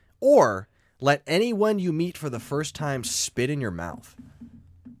see, or let anyone you meet for the first time spit in your mouth?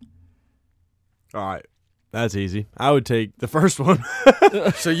 All right. That's easy. I would take the first one.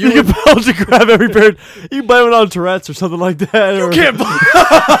 So You compelled to grab every pair. You blame it on Tourette's or something like that. You or, can't.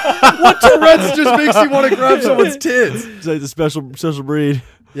 What Tourette's just makes you want to grab someone's tits? It's like the special breed.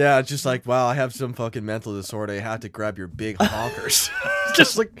 Yeah, it's just like, wow, I have some fucking mental disorder. I have to grab your big honkers.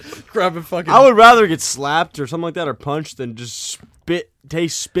 Just like grabbing fucking. I would rather get slapped or something like that or punched than just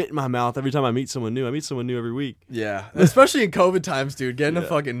taste spit in my mouth every time I meet someone new. I meet someone new every week. Yeah, especially in COVID times, dude. Getting a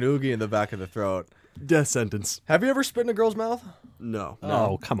fucking noogie in the back of the throat. Death sentence. Have you ever spit in a girl's mouth? No.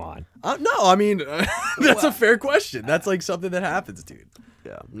 Oh, come on. No, I mean, that's a fair question. That's like something that happens, dude.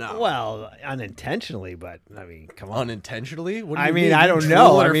 Yeah. No. Well, unintentionally, but I mean, come on. Unintentionally? What do you I mean, mean? I You don't drool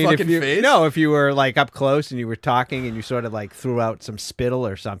know. in I her mean, if fucking you face? if you were like up close and you were talking and you sort of like threw out some spittle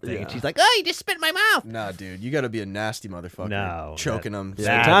or something, and she's like, "Oh, you just spit in my mouth." Nah, dude, you got to be a nasty motherfucker. No, choking them.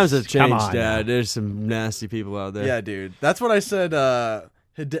 that- Times have Come changed, on Dad. now. There's some nasty people out there. Yeah, dude. That's what I said.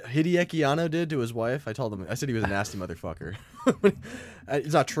 Hideaki Anno did to his wife. I said he was a nasty motherfucker.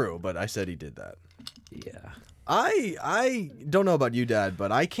 It's not true, but I said he did that. Yeah. I don't know about you, Dad,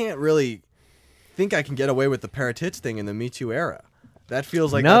 but I can't really think I can get away with the pair of tits thing in the Me Too era. That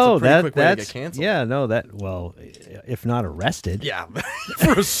feels like that's a pretty quick way to get canceled. Yeah, no, well, if not arrested. Yeah,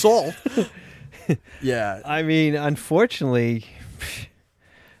 for assault. Yeah. I mean, unfortunately,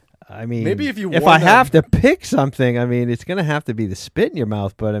 Maybe if you if warn I them- have to pick something, I mean, it's gonna have to be the spit in your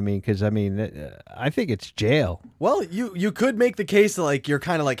mouth. But I mean, because I mean, I think it's jail. Well, you could make the case that like you're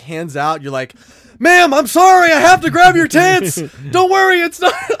kind of like hands out. You're like, "Ma'am, I'm sorry, I have to grab your tits. Don't worry, it's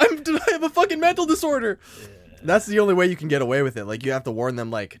not. I have a fucking mental disorder." That's the only way you can get away with it. Like you have to warn them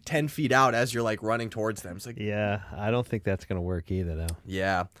like 10 feet out as you're like running towards them. It's like, Yeah, I don't think that's gonna work either, though.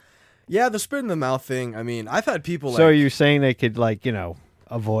 yeah, the spit in the mouth thing. I mean, I've had people. So like, you're saying they could like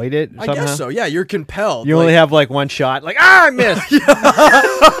avoid it? I somehow? guess so. Yeah, you're compelled. You only have like one shot. Like, I missed.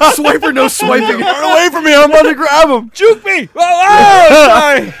 swiper, no swiping. Run away from me! I'm about to grab him. Juke me. Oh,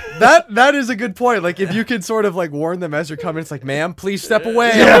 sorry. That is a good point. Like if you could sort of like warn them as you're coming, it's like, "Ma'am, please step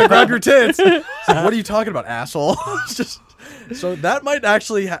away. I'm gonna grab your tits." It's like, what are you talking about, asshole? It's just so that might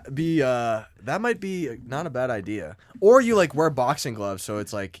actually be not a bad idea. Or you like wear boxing gloves, so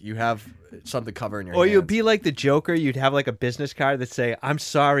it's like you have something covering your. Or hands. you'd be like the Joker. You'd have like a business card that say, "I'm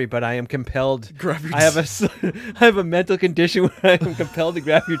sorry, but I am compelled. Grab your I have a mental condition where I am compelled to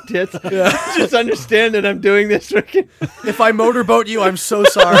grab your tits. Just understand that I'm doing this." Freaking. If I motorboat you, I'm so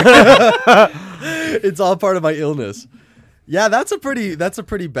sorry. It's all part of my illness. Yeah, that's a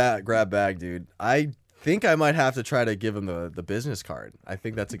pretty bad grab bag, dude. I think I might have to try to give him the business card. I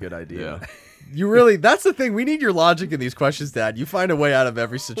think that's a good idea. Yeah. You really, that's the thing. We need your logic in these questions, Dad. You find a way out of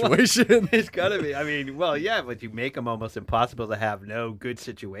every situation. It's gotta be. I mean, well, yeah, but you make them almost impossible to have no good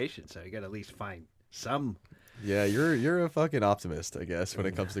situation. So you got to at least find some Yeah, you're a fucking optimist, I guess, when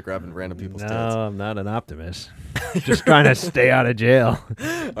it comes to grabbing random people's No, tits. I'm not an optimist. Just trying to stay out of jail.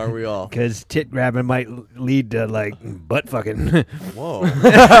 Are we all? Because tit grabbing might lead to, like, butt fucking. Whoa.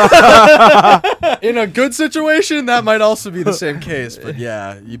 In a good situation, that might also be the same case. But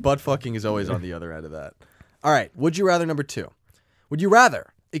yeah, butt fucking is always on the other end of that. All right. Would you rather number 2? Would you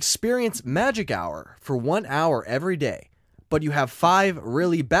rather experience magic hour for 1 hour every day, but you have 5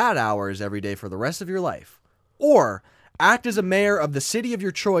 really bad hours every day for the rest of your life? Or act as a mayor of the city of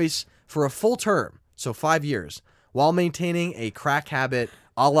your choice for a full term, so 5 years, while maintaining a crack habit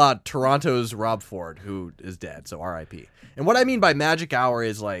a la Toronto's Rob Ford, who is dead, so R.I.P. And what I mean by magic hour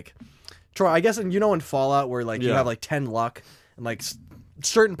is like, Troy, I guess, you know in Fallout where like you have like 10 luck and like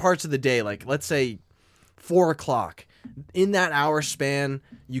certain parts of the day, like let's say 4 o'clock, in that hour span,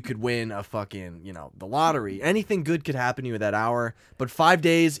 you could win a fucking, the lottery. Anything good could happen to you in that hour, but 5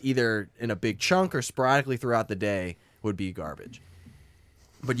 days, either in a big chunk or sporadically throughout the day, would be garbage.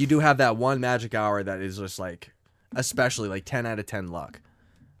 But you do have that one magic hour that is just like, especially like 10 out of 10 luck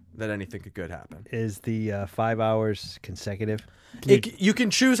that anything could happen. Is the 5 hours consecutive? You can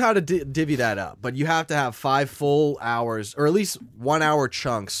choose how to divvy that up, but you have to have 5 full hours, or at least 1 hour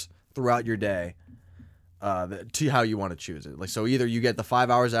chunks throughout your day. To how you want to choose it. Like, so either you get the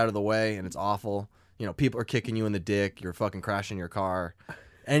 5 hours out of the way and it's awful, people are kicking you in the dick, you're fucking crashing your car,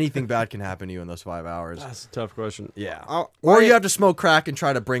 anything bad can happen to you in those 5 hours. That's a tough question. Yeah. Or you have to smoke crack and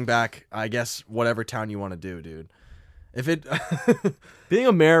try to bring back, I guess, whatever town you want to do, dude. If it Being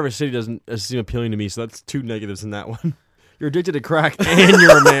a mayor of a city doesn't seem appealing to me, so that's 2 negatives in that one. You're addicted to crack and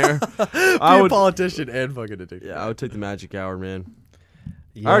you're a mayor. be a politician and fucking addicted. Yeah, I would take the magic hour, man.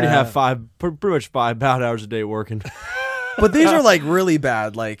 Yeah. I already have pretty much 5 bad hours a day working. But these are like really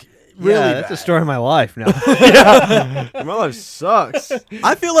bad, like really that's bad. the story of my life now. My life sucks.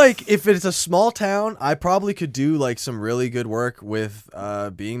 I feel like if it's a small town, I probably could do like some really good work with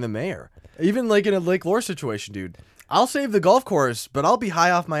being the mayor. Even like in a Lake Lore situation, dude. I'll save the golf course, but I'll be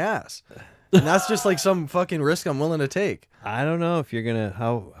high off my ass. And that's just like some fucking risk I'm willing to take. I don't know if you're gonna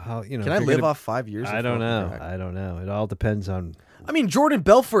how Can I live off 5 years? I don't know. I don't know. It all depends on. I mean, Jordan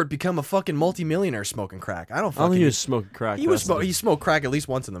Belfort become a fucking multimillionaire smoking crack. I don't think he was smoking crack. He smoked crack at least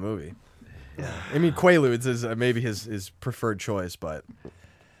once in the movie. Yeah. I mean, Quaaludes is maybe his preferred choice, but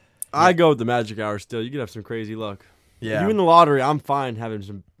I go with the magic hour still. You could have some crazy luck. Yeah. You win the lottery, I'm fine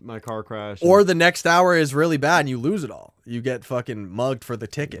having my car crash. Or the next hour is really bad and you lose it all. You get fucking mugged for the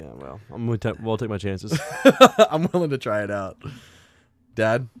ticket. Yeah, well, I'll take my chances. I'm willing to try it out.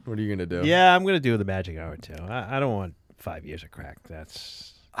 Dad, what are you going to do? Yeah, I'm gonna do the magic hour too. I don't want 5 years of crack.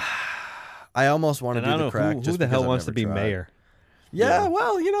 That's. I almost want to do the crack. Who the hell wants to be mayor? Yeah,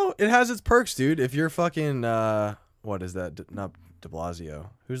 well, it has its perks, dude. If you're fucking, what is that? Not de Blasio.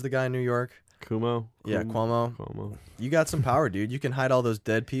 Who's the guy in New York? Cuomo. Yeah, Cuomo. You got some power, dude. You can hide all those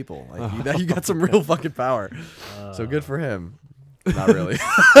dead people. Like you got some real fucking power. So good for him. Not really.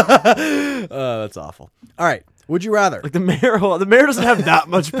 That's awful. All right. Would you rather? Like the mayor doesn't have that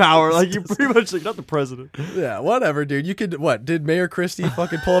much power. Like you pretty much like not the president. Yeah, whatever, dude. You could what? Did Mayor Christie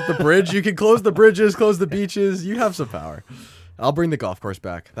fucking pull up the bridge? You can close the bridges, close the beaches. You have some power. I'll bring the golf course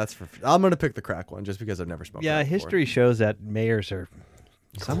back. I'm gonna pick the crack one just because I've never smoked. Yeah, crack history shows that mayors are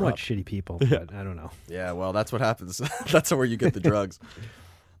somewhat shitty people, but I don't know. Yeah, well, that's what happens. That's where you get the drugs.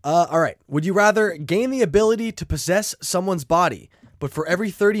 All right. Would you rather gain the ability to possess someone's body, but for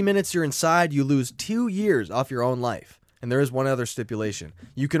every 30 minutes you're inside, you lose 2 years off your own life? And there is one other stipulation.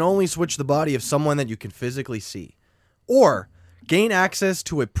 You can only switch the body of someone that you can physically see. Or gain access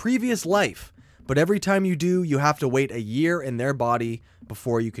to a previous life, but every time you do, you have to wait a year in their body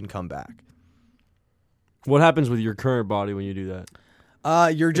before you can come back. What happens with your current body when you do that?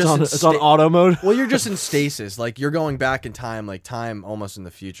 You're just it's on auto mode. Well, you're just in stasis. Like you're going back in time. Like time almost in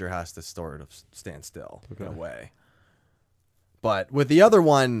the future has to sort of stand still in a way. But with the other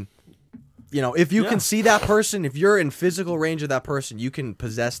one, if you can see that person, if you're in physical range of that person, you can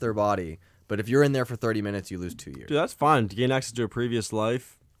possess their body. But if you're in there for 30 minutes, you lose 2 years. Dude, that's fine to gain access to a previous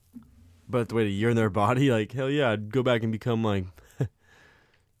life, but have to wait a year in their body. Like hell yeah, I'd go back and become like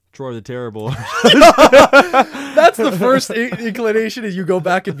Troy the Terrible. That's the first inclination is you go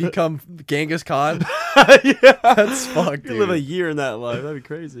back and become Genghis Khan. Yeah. That's fucked, dude. You live a year in that life. That'd be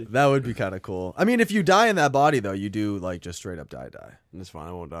crazy. That would be kind of cool. I mean, if you die in that body, though, you do like just straight up die. That's fine.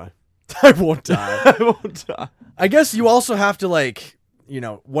 I won't die. I won't die. I won't die. I guess you also have to like,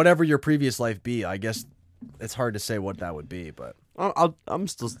 whatever your previous life be. I guess it's hard to say what that would be, but I'm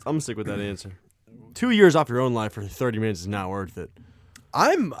stick with that answer. 2 years off your own life for 30 minutes is not worth it.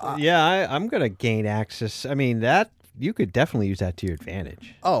 I'm gonna gain access. I mean, that you could definitely use that to your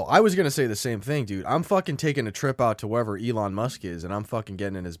advantage. Oh, I was gonna say the same thing, dude. I'm fucking taking a trip out to wherever Elon Musk is, and I'm fucking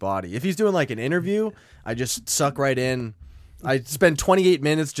getting in his body. If he's doing like an interview, I just suck right in. I spend 28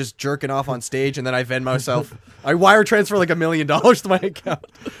 minutes just jerking off on stage, and then I Venmo myself. I wire transfer like $1 million to my account.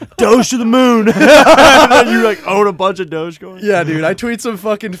 Doge to the moon. And then you like own a bunch of Dogecoin. Yeah, dude. I tweet some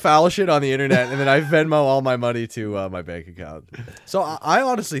fucking foul shit on the internet, and then I Venmo all my money to my bank account. So I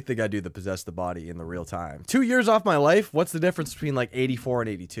honestly think I do the possess the body in the real time. 2 years off my life. What's the difference between like 84 and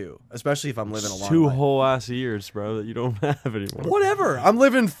 82? Especially if I'm living a long Two life. whole ass years, bro, that you don't have anymore. Whatever. I'm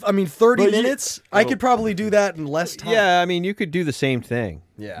living. 30 But minutes. I could probably do that in less time. Yeah, I mean, you could do the same thing.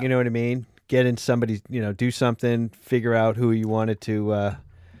 Yeah. You know what I mean? Get in somebody's, do something, figure out who you wanted to,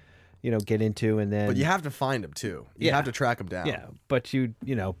 get into, and then. But you have to find them too. You have to track them down. Yeah, but you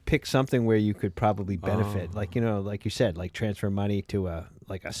pick something where you could probably benefit, like like you said, like transfer money to a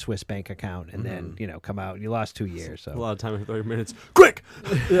Swiss bank account, and then come out. You lost 2 years, so A lot of time in 30 minutes. Quick!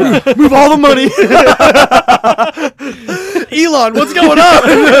 Move all the money! Elon, what's going on?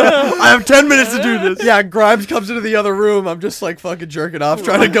 I have 10 minutes to do this. Yeah, Grimes comes into the other room. I'm just like fucking jerking off,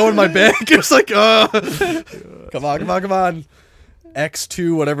 trying to go in my bank. It's like, come on.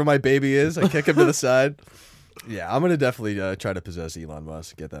 X2, whatever my baby is. I kick him to the side. Yeah, I'm going to definitely try to possess Elon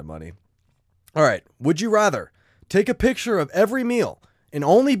Musk, get that money. All right. Would you rather take a picture of every meal and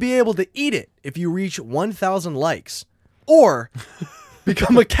only be able to eat it if you reach 1,000 likes, or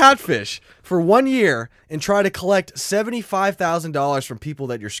become a catfish for 1 year and try to collect $75,000 from people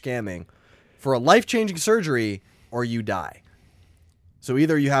that you're scamming for a life-changing surgery, or you die? So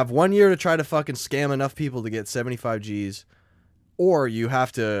either you have 1 year to try to fucking scam enough people to get 75 G's, or you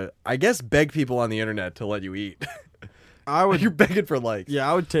have to, I guess, beg people on the internet to let you eat. You're begging for likes.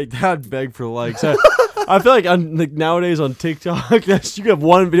 Yeah, I would take that beg for likes. I feel like nowadays on TikTok, you have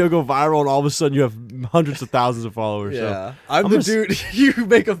one video go viral, and all of a sudden you have hundreds of thousands of followers. Yeah. So I'm the dude. You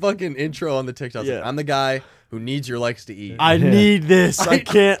make a fucking intro on the TikTok. Yeah. Like, I'm the guy who needs your likes to eat. I need this. I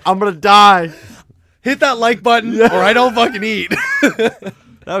can't. I'm going to die. Hit that like button or I don't fucking eat.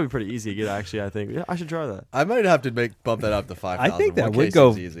 That would be pretty easy to get, actually, I think. Yeah, I should try that. I might have to bump that up to 5,000. I think that 1K would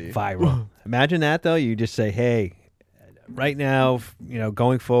go seems easy. viral. Imagine that, though. You just say, hey, right now,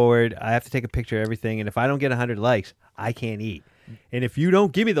 going forward, I have to take a picture of everything, and if I don't get 100 likes, I can't eat. And if you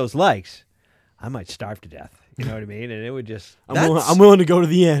don't give me those likes, I might starve to death. You know what I mean? And it would just I'm willing to go to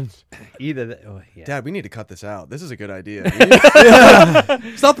the end. either. Dad, we need to cut this out. This is a good idea.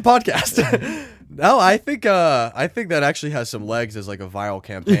 Stop the podcast. No, I think that actually has some legs as like a viral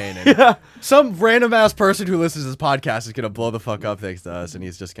campaign. And some random ass person who listens to this podcast is gonna blow the fuck up thanks to us, and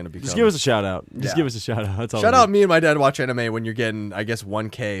he's just gonna become. Just give us a shout out. Just Yeah. give us a shout out. That's all. Shout we out need. me and my dad watch anime when you're getting, I guess,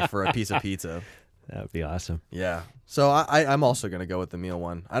 1K for a piece of pizza. That would be awesome. Yeah. So I'm also gonna go with the meal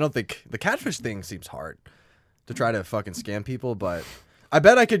one. I don't think the catfish thing seems hard to try to fucking scam people, but I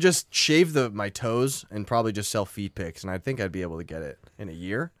bet I could just shave my toes and probably just sell feet pics, and I think I'd be able to get it in a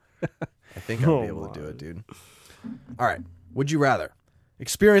year. I think I'd be able to do it, dude. All right. Would you rather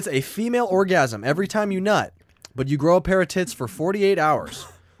experience a female orgasm every time you nut, but you grow a pair of tits for 48 hours,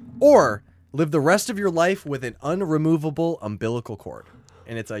 or live the rest of your life with an unremovable umbilical cord?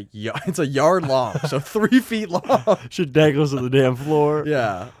 And it's a yard long, so 3 feet long. Should dangle us on the damn floor.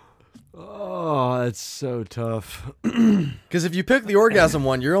 Yeah. Oh, that's so tough. Because if you pick the orgasm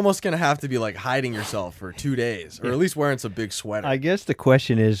one, you're almost going to have to be like hiding yourself for 2 days, or at least wearing some big sweater. I guess the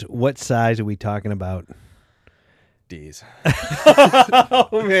question is, what size are we talking about? D's.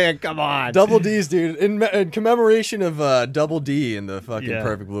 Oh, man, come on. Double D's, dude. In commemoration of Double D in the fucking Yeah.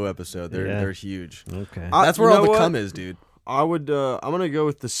 Perfect Blue episode, they're huge. Okay. That's where You all know the what? cum is, dude. I would. I'm gonna go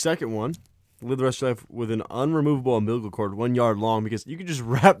with the second one. Live the rest of your life with an unremovable umbilical cord 1 yard long, because you can just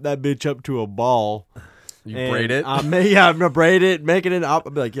wrap that bitch up to a ball. You braid it. I'm gonna braid it, making it up.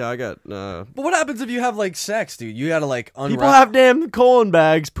 I'll be like, yeah, I got. But what happens if you have like sex, dude? You gotta like unwrap. People have damn colon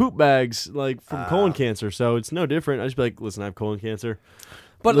bags, poop bags, like from colon cancer, so it's no different. I just be like, listen, I have colon cancer.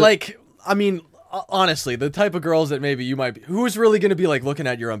 But like, I mean, honestly, the type of girls that maybe you might be, who's really gonna be like looking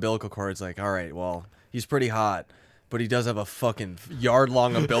at your umbilical cord? It's like, all right, well, he's pretty hot, but he does have a fucking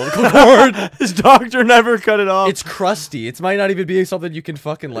yard-long umbilical cord. His doctor never cut it off. It's crusty. It might not even be something you can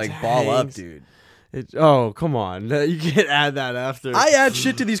fucking like ball up, hangs. dude. Oh, come on. You can't add that after. I add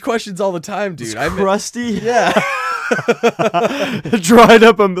shit to these questions all the time, dude. It's crusty. Yeah. Dried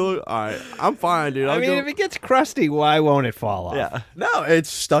up umbilical. All right, I'm fine, dude. I mean, if it gets crusty, why won't it fall off? Yeah. No, it's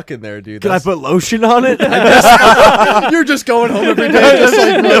stuck in there, dude. Can I put lotion on it? You're just going home every day, just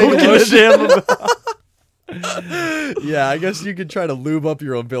like rubbing lotion. Yeah, I guess you could try to lube up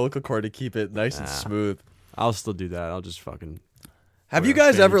your umbilical cord to keep it nice and smooth. I'll still do that. I'll just fucking. Have Wear you a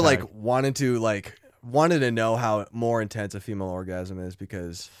guys fanny ever pack. like wanted to like wanted to know how more intense a female orgasm is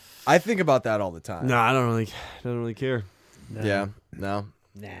because I think about that all the time. No, I don't really care. Yeah, no.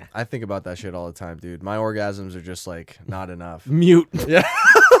 Nah. I think about that shit all the time, dude. My orgasms are just like not enough. Mute. Yeah.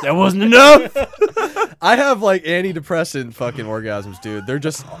 That wasn't enough. I have like antidepressant fucking orgasms, dude. They're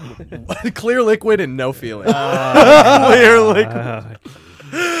just clear liquid and no feeling. Clear liquid.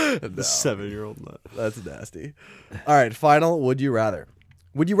 The 7-year-old nut. That's nasty. All right, final would you rather.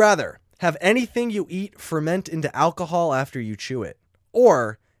 Would you rather have anything you eat ferment into alcohol after you chew it,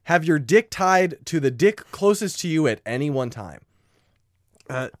 or have your dick tied to the dick closest to you at any one time?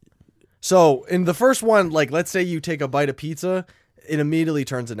 So in the first one, like let's say you take a bite of pizza, it immediately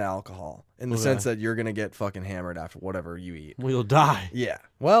turns into alcohol in the sense that you're gonna get fucking hammered after whatever you eat. Well, you'll die. Yeah.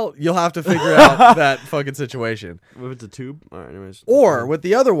 Well, you'll have to figure out that fucking situation. If it's a tube. All right. Anyways. Or with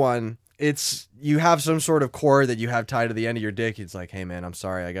the other one, it's you have some sort of cord that you have tied to the end of your dick. It's like, hey man, I'm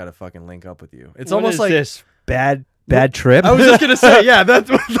sorry, I gotta fucking link up with you. It's What almost is like this bad trip. I was just gonna say, yeah, that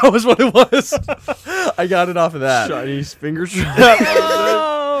was what it was. I got it off of that. Chinese finger trap.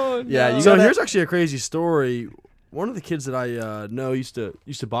 Yeah, you So gotta- here's actually a crazy story. One of the kids that I know used to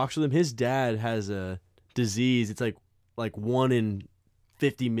box with him. His dad has a disease. It's like 1 in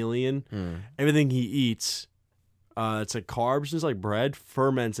 50 million. Everything he eats, it's like carbs, just like bread,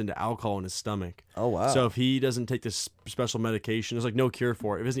 ferments into alcohol in his stomach. Oh wow. So if he doesn't take this special medication, there's like no cure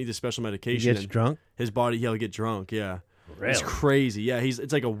for it. If he doesn't eat this special He medication, gets drunk. his body he'll get drunk. Yeah, Really? it's crazy. Yeah,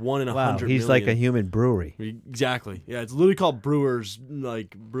 it's like a 1 in 100 Wow, he's like a million. human brewery. Exactly. Yeah, it's literally called Brewer's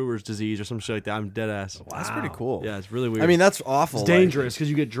disease or some shit like that. I'm dead ass. That's pretty cool. Yeah, it's really weird. I mean, that's awful. it's like- dangerous because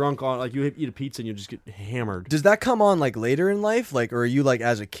you get drunk on like you eat a pizza and you just get hammered. does that come on like later in life, like, or are you like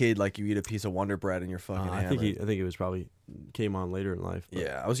as a kid, like you eat a piece of Wonder Bread and you're fucking I hammered? think it was probably came on later in life. But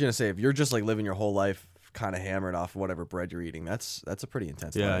Yeah, I was gonna say if you're just like living your whole life kind of hammered off whatever bread you're eating, that's a pretty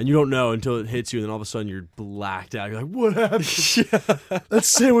intense. Yeah, life. and you don't know until it hits you, and then all of a sudden you're blacked out. You're like, "What happened? That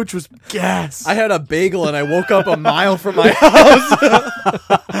sandwich was gas." I had a bagel and I woke up a mile from my house.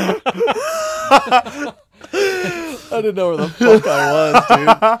 I didn't know where the fuck I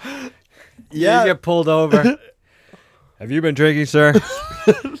was, dude. Yeah, you get pulled over. Have you been drinking, sir?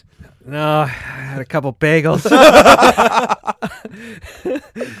 No, I had a couple bagels.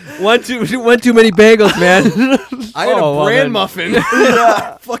 one too many bagels, man. I had Oh, a well bran then. muffin.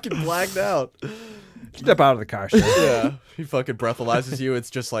 Yeah, fucking blacked out. Step out of the car, sir. Yeah, he fucking breathalyzes you. It's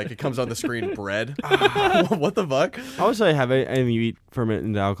just like it comes on the screen, bread. What the fuck? I would say have anything you eat ferment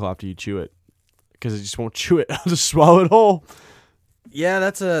into alcohol after you chew it, because it just won't chew it. I'll just swallow it whole. Yeah,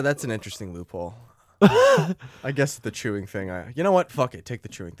 that's an interesting loophole. I guess the chewing thing. You know what? Fuck it. Take the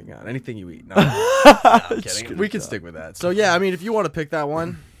chewing thing out. Anything you eat. No, I'm kidding. We can stick with that. So yeah, I mean, if you want to pick that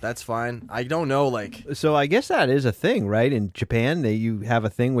one, that's fine. I don't know, like. So I guess that is a thing, right? In Japan, you have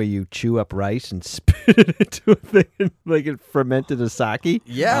a thing where you chew up rice and spit it into a thing, like it fermented a sake.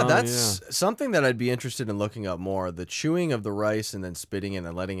 Yeah, Oh, that's something that I'd be interested in looking up more. The chewing of the rice and then spitting it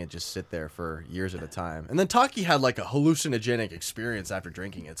and letting it just sit there for years at a time. And then Taki had like a hallucinogenic experience after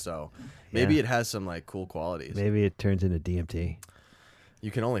drinking it, so maybe it has some like cool qualities. Maybe it turns into DMT. You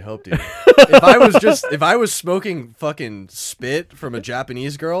can only hope, dude. if I was smoking fucking spit from a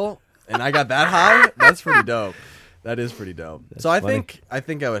Japanese girl and I got that high, that's pretty dope. That is pretty dope. So I funny.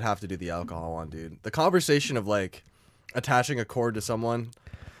 think I would have to do the alcohol one, dude. The conversation of like attaching a cord to someone.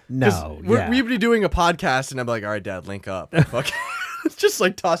 'Cause No, we'd be doing a podcast and I'm like, all right, Dad, link up. Fuck. It's just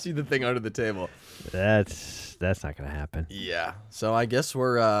like tossing the thing under the table. that's not gonna happen. Yeah. So I guess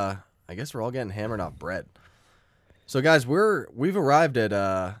we're all getting hammered off bread. So guys, we've arrived at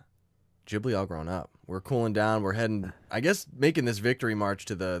Ghibli All Grown Up. We're cooling down. We're heading, I guess, making this victory march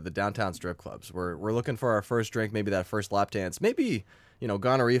to the downtown strip clubs. We're looking for our first drink, maybe that first lap dance. Maybe,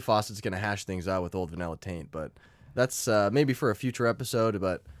 Gonorrhea Faucet's going to hash things out with Old Vanilla Taint, but that's maybe for a future episode.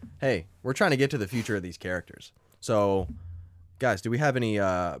 But hey, we're trying to get to the future of these characters. So, guys, do we have any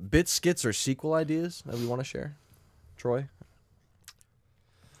bits, skits, or sequel ideas that we want to share? Troy?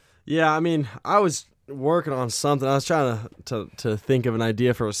 Yeah, I mean, I was working on something. I was trying to think of an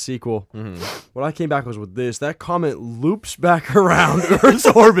idea for a sequel. Mm-hmm. What I came back with this. That comet loops back around Earth's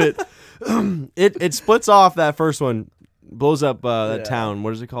orbit. It splits off that first one, blows up that town.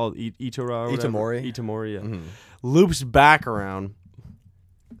 What is it called? Itora or whatever? Itomori. Itomori, yeah. Mm-hmm. Loops back around,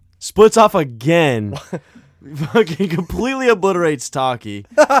 splits off again. Fucking completely obliterates Taki.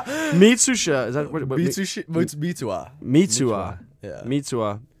 Mitsusha, is that what? Mitsuwa. Mitsua. Yeah.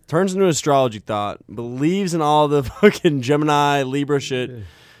 Mitsua turns into an astrology thought, believes in all the fucking Gemini, Libra shit,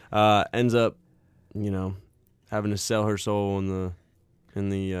 ends up, having to sell her soul in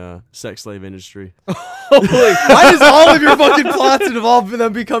the sex slave industry. Why does all of your fucking plots involve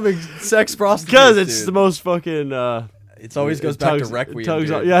them becoming sex prostitutes? Because it's dude? the most fucking. It always goes back to Requiem.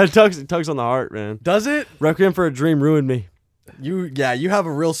 Tugs on, dude. yeah, it tugs on the heart, man. Does it? Requiem for a Dream ruined me. You have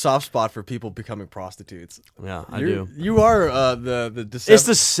a real soft spot for people becoming prostitutes. Yeah, I do. You are the It's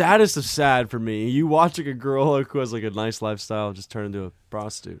the saddest of sad for me. You watch like a girl who has like a nice lifestyle just turn into a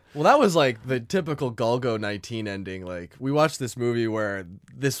prostitute. Well, that was like the typical Golgo 19 ending. Like, we watched this movie where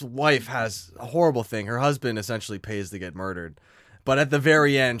this wife has a horrible thing. Her husband essentially pays to get murdered. But at the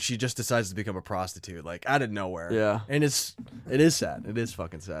very end, she just decides to become a prostitute, like, out of nowhere. Yeah. And it is sad. It is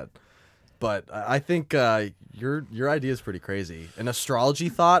fucking sad. But I think your idea is pretty crazy. An astrology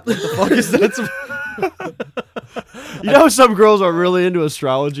thought? What the fuck is that? You know, some girls are really into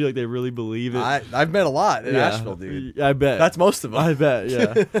astrology, like they really believe it. I've met a lot in Asheville, dude. I bet. That's most of them. I bet,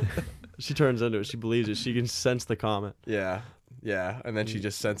 yeah. She turns into it. She believes it. She can sense the comet. Yeah. Yeah. And then she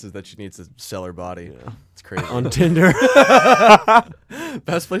just senses that she needs to sell her body. Yeah. It's crazy. On Tinder.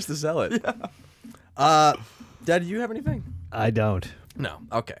 Best place to sell it. Yeah. Dad, do you have anything? I don't. No.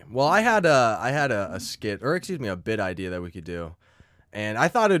 Okay. Well, I had a skit, or excuse me, a bit idea that we could do, and I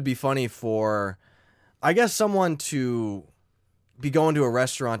thought it'd be funny for, I guess, someone to be going to a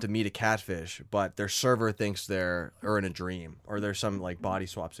restaurant to meet a catfish, but their server thinks they're in a dream, or there's some like body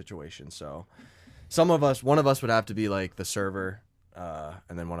swap situation. So, one of us would have to be like the server,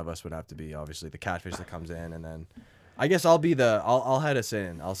 and then one of us would have to be obviously the catfish that comes in, and then I guess I'll head us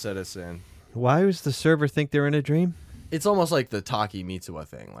in. I'll set us in. Why does the server think they're in a dream? It's almost like the Taki Mitsuwa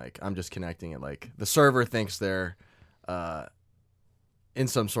thing. Like, I'm just connecting it. Like, the server thinks they're in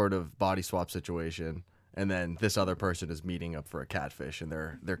some sort of body swap situation, and then this other person is meeting up for a catfish, and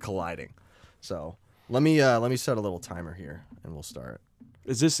they're colliding. So let me set a little timer here, and we'll start.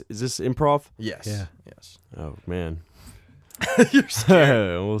 Is this improv? Yes. Yeah. Yes. Oh man. You're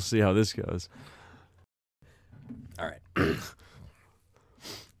scared. We'll see how this goes. All right.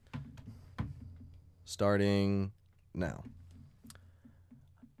 Starting now.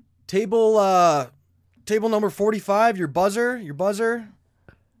 Table number 45, your buzzer.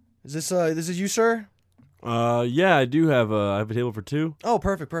 Is this you, sir? Yeah, I do have I have a table for two. Oh,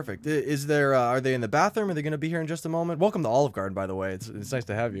 perfect. Is there are they in the bathroom? Are they going to be here in just a moment? Welcome to Olive Garden, by the way. It's nice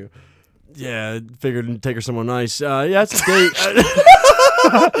to have you. Yeah, figured I'd take her somewhere nice. Yeah, it's a date.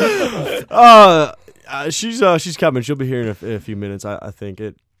 She's coming. She'll be here in a few minutes. I think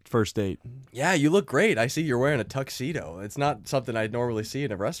first date. Yeah, you look great. I see you're wearing a tuxedo. It's not something I'd normally see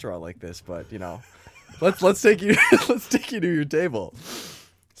in a restaurant like this, but you know, let's take you to your table.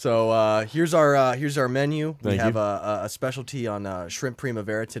 So here's our menu. We have a specialty on shrimp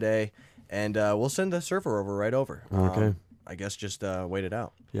primavera today, and we'll send the server right over. Okay. I guess just wait it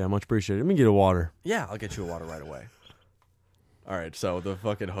out. Yeah, much appreciated. Let me get a water. Yeah, I'll get you a water right away. All right, so the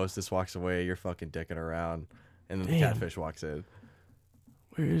fucking hostess walks away. You're fucking dicking around, and then the catfish walks in.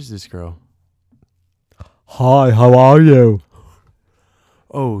 Where is this girl? Hi, how are you?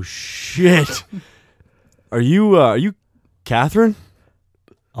 Oh shit! Are you Catherine?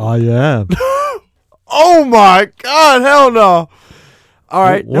 I am. Oh my god! Hell no! All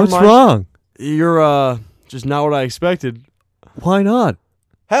right, never What's mind. wrong? You're just not what I expected. Why not?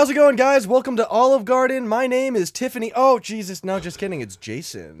 How's it going, guys? Welcome to Olive Garden. My name is Tiffany. Oh, Jesus. No, just kidding. It's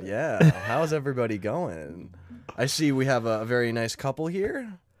Jason. Yeah. How's everybody going? I see we have a very nice couple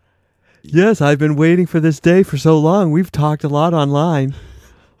here. Yes, I've been waiting for this day for so long. We've talked a lot online.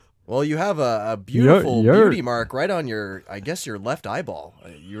 Well, you have a beautiful You're- beauty mark right on your left eyeball.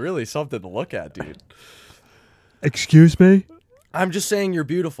 You're really something to look at, dude. Excuse me? I'm just saying you're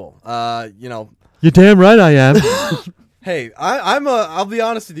beautiful. You know, You're damn right I am. hey, I'll be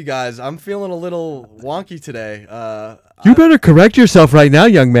honest with you guys. I'm feeling a little wonky today. You better correct yourself right now,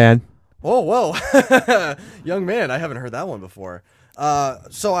 young man. Whoa. Young man, I haven't heard that one before.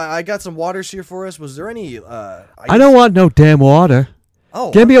 So I got some waters here for us. Was there any I don't want no damn water. Oh,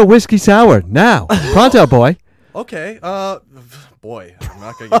 Get me a whiskey sour now. Pronto, boy. okay. Boy, I'm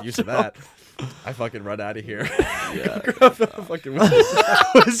not gonna get used to that. I fucking run out of here. Yeah. Fucking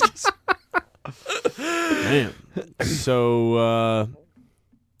Man. So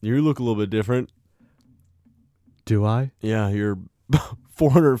you look a little bit different. Do I? Yeah, you're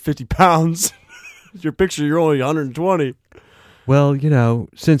 450 pounds. Your picture, you're only 120. Well, you know,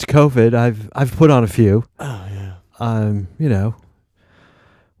 since COVID, I've put on a few. Oh yeah. You know,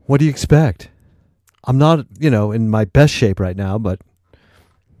 what do you expect? I'm not, in my best shape right now, but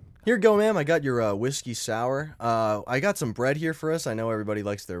Here you go, ma'am. I got your whiskey sour. I got some bread here for us. I know everybody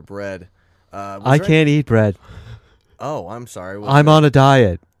likes their bread. I can't eat bread. Oh, I'm sorry. I'm on a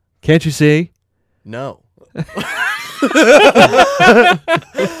diet. Can't you see? No.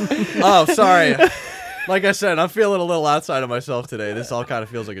 Oh, sorry. Like I said, I'm feeling a little outside of myself today. This all kind of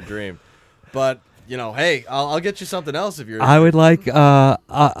feels like a dream. But, you know, hey, I'll get you something else if you're... I would like a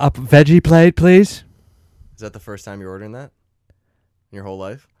veggie plate, please. Is that the first time you're ordering that? In your whole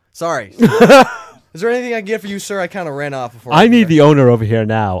life? Sorry. Is there anything I can get for you, sir? I kind of ran off before. I need the owner over here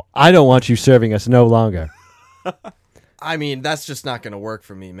now. I don't want you serving us no longer. I mean, that's just not going to work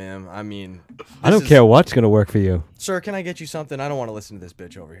for me, ma'am. I mean... I don't care what's going to work for you. Sir, can I get you something? I don't want to listen to this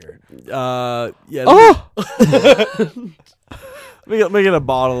bitch over here. Yeah. Oh! Let me get a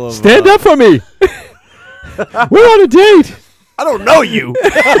bottle of... Stand up for me! We're on a date! I don't know you.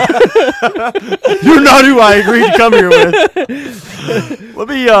 You're not who I agreed to come here with. Let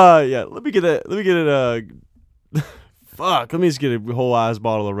me get it. Fuck. Let me just get a whole ass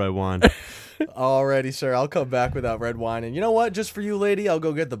bottle of red wine. Alrighty, sir. I'll come back without red wine. And you know what? Just for you, lady, I'll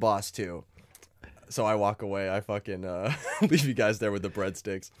go get the boss, too. So I walk away. I fucking leave you guys there with the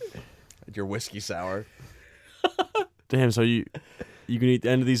breadsticks. Your whiskey sour. Damn, so you can eat the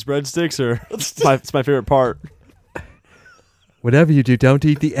end of these breadsticks, or it's my favorite part. Whatever you do, don't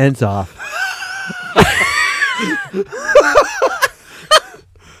eat the ends off. A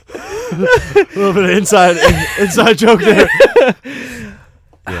little bit of inside joke there.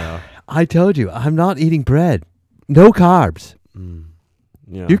 Yeah. I told you, I'm not eating bread. No carbs.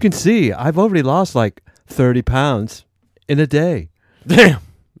 Yeah. You can see, I've already lost like 30 pounds in a day. Damn.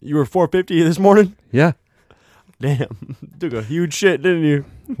 You were 450 this morning? Yeah. Damn. Took a huge shit, didn't you?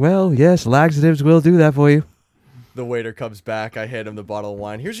 Well, yes, laxatives will do that for you. The waiter comes back. I hand him the bottle of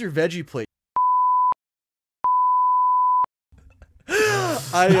wine. Here's your veggie plate.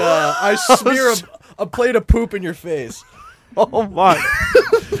 I smear a plate of poop in your face. Oh my.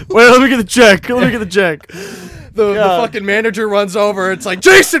 Wait, let me get the check. The fucking manager runs over. It's like,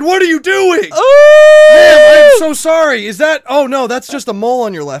 Jason, what are you doing? Ma'am, I'm so sorry. Is that... Oh, no, that's just a mole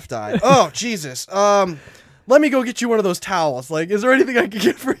on your left eye. Oh, Jesus. Let me go get you one of those towels. Like, is there anything I can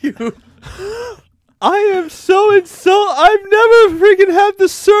get for you? I am so insulted. I've never freaking had the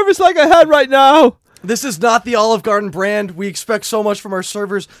service like I had right now. This is not the Olive Garden brand. We expect so much from our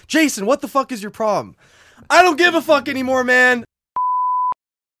servers. Jason, what the fuck is your problem? I don't give a fuck anymore, man.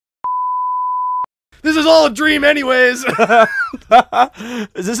 This is all a dream anyways.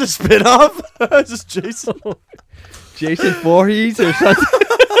 Is this a spin-off? Is this Jason? Jason Voorhees or something?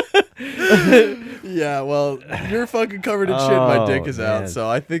 Yeah, well, you're fucking covered in shit. My dick is out, so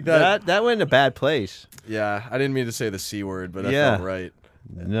I think that... That went in a bad place. Yeah, I didn't mean to say the C word, but that Yeah. felt right.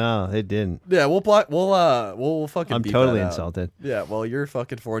 No, it didn't. Yeah, we'll fucking I'm beat totally that out. insulted. Yeah, well, you're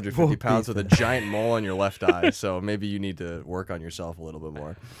fucking 450 pounds with a giant mole on your left eye, so maybe you need to work on yourself a little bit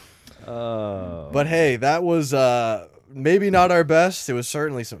more. Oh. But hey, that was maybe not our best. It was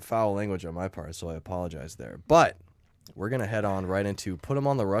certainly some foul language on my part, so I apologize there. But we're going to head on right into Put 'em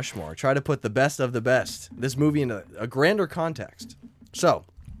on the Rushmore. Try to put the best of the best, this movie in a grander context. So,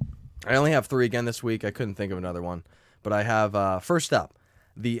 I only have 3 again this week. I couldn't think of another one. But I have, first up,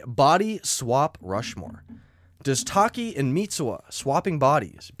 the Body Swap Rushmore. Does Taki and Mitsuha swapping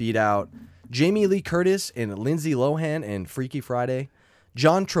bodies beat out Jamie Lee Curtis and Lindsay Lohan in Freaky Friday,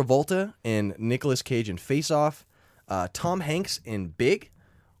 John Travolta and Nicolas Cage in Face Off, Tom Hanks in Big,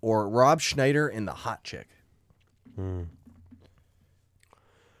 or Rob Schneider in The Hot Chick?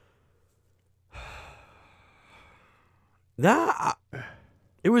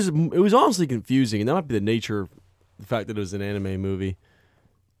 It was honestly confusing, and that might be the nature of the fact that it was an anime movie.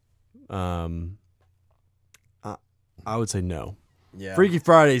 I would say no. Yeah. Freaky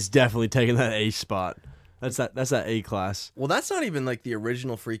Friday's definitely taking that A spot. That's that A class. Well, that's not even like the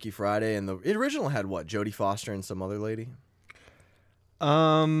original Freaky Friday, and the original had what? Jodie Foster and some other lady?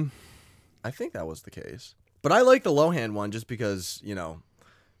 I think that was the case. But I like the Lohan one just because, you know,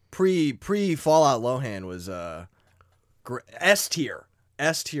 pre Fallout Lohan was S tier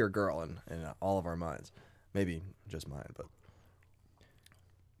girl in all of our minds. Maybe just mine, but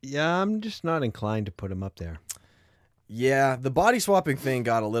Yeah, I'm just not inclined to put him up there. yeah, the body swapping thing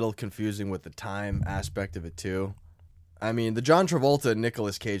got a little confusing with the time aspect of it too. I mean, the John Travolta and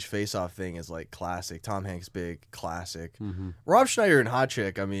Nicolas Cage face-off thing is like classic. Tom Hanks Big, classic. Rob Schneider and Hot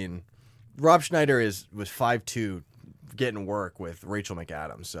Chick, I mean, Rob Schneider was 5'2", getting work with Rachel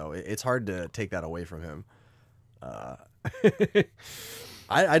McAdams, so it's hard to take that away from him.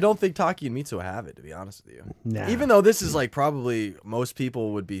 I don't think Taki and Mitsuha have it, to be honest with you. Nah. Even though this is like probably most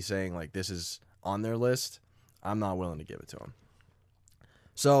people would be saying like this is on their list, I'm not willing to give it to them.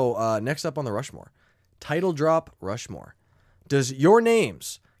 So next up on the Rushmore, title drop Rushmore. Does Your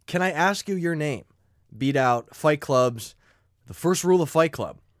Names, Can I Ask You Your Name, beat out Fight Club's The First Rule of Fight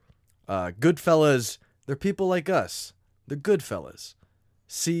Club, Goodfellas, They're People Like Us, The Goodfellas,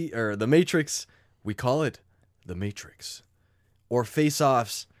 The Matrix, We call it The Matrix. Or Face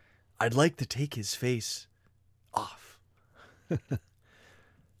Off's I'd like to take his face off.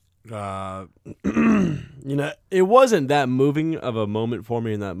 It wasn't that moving of a moment for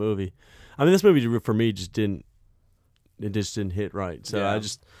me in that movie. I mean, this movie for me just didn't hit right. So Yeah.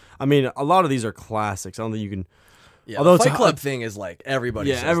 a lot of these are classics. I don't think you can. Yeah, Although the it's Fight Club thing is like everybody.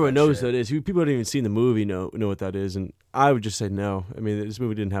 Yeah, says everyone that knows shit. what it is. People who haven't even seen the movie know what that is, and I would just say no. I mean, this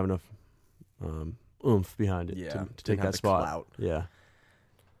movie didn't have enough oomph behind it Yeah, to didn't take have that the spot. clout. Yeah,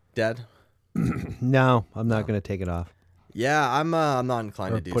 Dad. No, I'm not going to take it off. Yeah, I'm not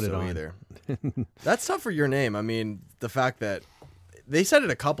inclined Or to do put it so on. either. That's tough for Your Name. I mean, the fact that they said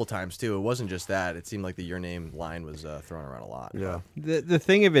it a couple times too. It wasn't just that. It seemed like the Your Name line was thrown around a lot. yeah. The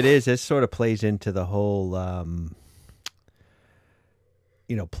thing of it is, this sort of plays into the whole,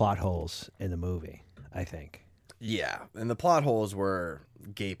 plot holes in the movie, I think. Yeah, and the plot holes were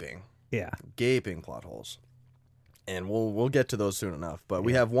gaping plot holes. And we'll get to those soon enough. But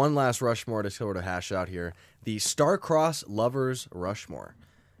we have one last Rushmore to sort of hash out here. The Star-Crossed Lovers Rushmore.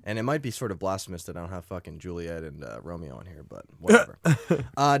 And it might be sort of blasphemous that I don't have fucking Juliet and Romeo on here, but whatever.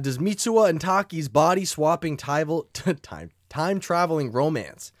 Does Mitsuha and Taki's body-swapping time-traveling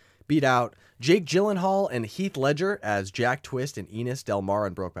romance beat out Jake Gyllenhaal and Heath Ledger as Jack Twist and Enos Del Mar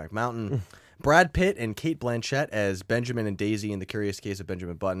in Brokeback Mountain, Brad Pitt and Kate Blanchett as Benjamin and Daisy in The Curious Case of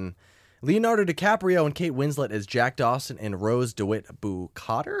Benjamin Button, Leonardo DiCaprio and Kate Winslet as Jack Dawson and Rose DeWitt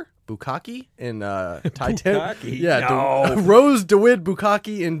Bukkake in Titanic. Yeah, Rose DeWitt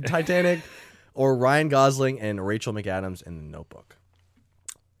Bukkake in Titanic, or Ryan Gosling and Rachel McAdams in The Notebook.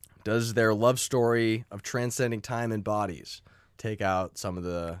 Does their love story of transcending time and bodies take out some of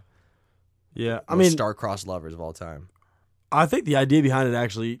the star-crossed lovers of all time? I think the idea behind it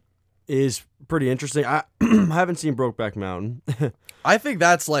actually is pretty interesting. I haven't seen Brokeback Mountain. I think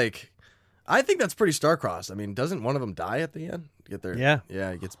that's pretty star-crossed. I mean, doesn't one of them die at the end? Yeah,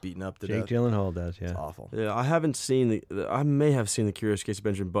 he gets beaten up to Jake death. Gyllenhaal does, yeah. It's awful. Yeah, I haven't seen I may have seen The Curious Case of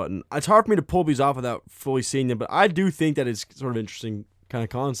Benjamin Button. It's hard for me to pull these off without fully seeing them, but I do think that it's sort of interesting kind of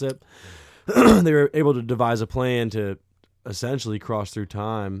concept. They were able to devise a plan to essentially cross through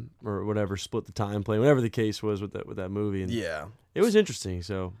time or whatever, split the time plane, whatever the case was with that movie. And Yeah. it was interesting.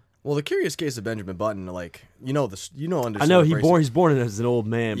 So Well, The Curious Case of Benjamin Button, like, under I know he's born as an old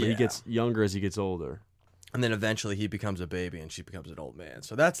man, but he Yeah. gets younger as he gets older. and then eventually he becomes a baby and she becomes an old man.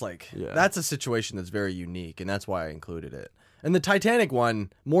 So that's Yeah. that's a situation that's very unique, and that's why I included it. And the Titanic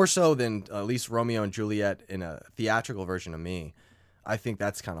one, more so than at least Romeo and Juliet in a theatrical version of me, I think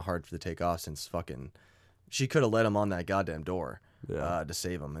that's kind of hard to take off since fucking she could have let him on that goddamn door to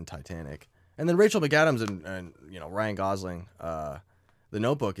save him in Titanic. And then Rachel McAdams and Ryan Gosling, The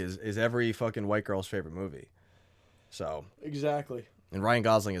Notebook is every fucking white girl's favorite movie. So Exactly. and Ryan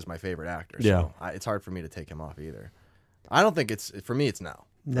Gosling is my favorite actor. Yeah. So it's hard for me to take him off either. I don't think for me, it's no.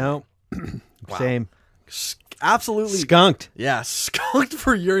 No. Same. Absolutely. Skunked. Yeah, skunked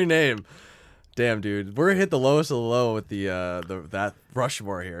for Your Name. Damn, dude. We're hit the lowest of the low with that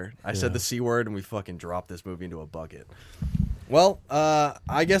Rushmore here. I said the C word and we fucking dropped this movie into a bucket. Well,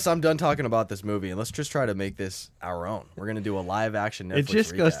 I guess I'm done talking about this movie, and let's just try to make this our own. We're going to do a live action Netflix It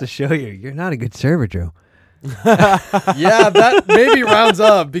just goes recap. to show you're not a good server, Drew. Yeah, that maybe rounds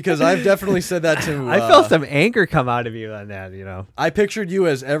up, because I've definitely said that to... I felt some anger come out of you on that, I pictured you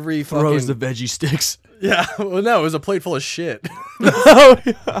as every fucking... Throws the veggie sticks. Yeah, well, no, it was a plate full of shit. Oh,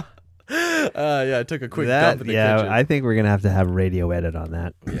 yeah. Yeah, I took a quick dump in the kitchen. I think we're going to have radio edit on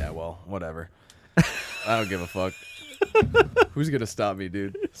that. Yeah, well, whatever. I don't give a fuck. Who's going to stop me,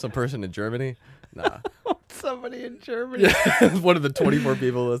 dude? Some person in Germany? Nah. Somebody in Germany. One of the 24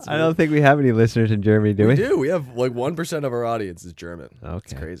 people listening. I don't think we have any listeners in Germany, do we? We do. We have like 1% of our audience is German. Okay.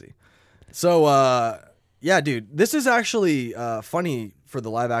 It's crazy. So, yeah, dude, this is actually funny for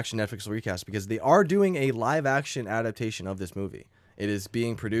the live action Netflix recast, because they are doing a live action adaptation of this movie. It is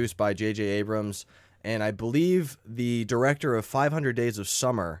being produced by J.J. Abrams, and I believe the director of 500 Days of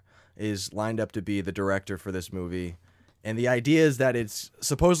Summer is lined up to be the director for this movie. And the idea is that it's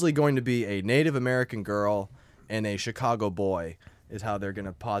supposedly going to be a Native American girl and a Chicago boy, is how they're going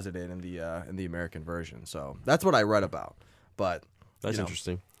to posit it in the American version. So that's what I read about. But That's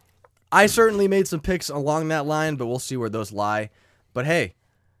interesting. I certainly made some picks along that line, but we'll see where those lie. But hey,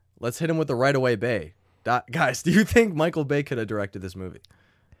 let's hit him with the Right Away Bay. Guys, do you think Michael Bay could have directed this movie?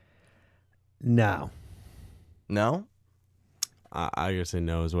 No. No? I gotta say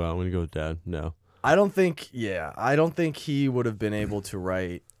no as well. I'm gonna go with Dad. No. I don't think he would have been able to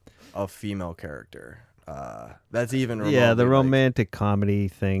write a female character. That's even remotely The like- romantic comedy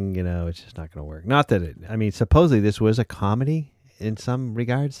thing, it's just not going to work. Not that supposedly this was a comedy in some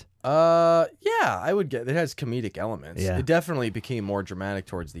regards? Yeah, I would get it has comedic elements. Yeah. It definitely became more dramatic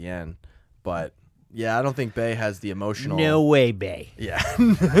towards the end, but yeah, I don't think Bay has the emotional. No way, Bay. Yeah,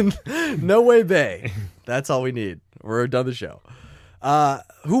 no way, Bay. That's all we need. We're done the show.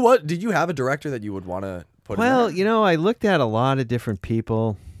 What did you have a director that you would want to put? Well, in there? I looked at a lot of different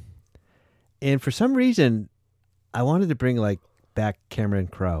people, and for some reason, I wanted to bring back Cameron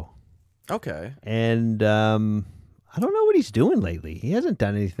Crowe. Okay. And I don't know what he's doing lately. He hasn't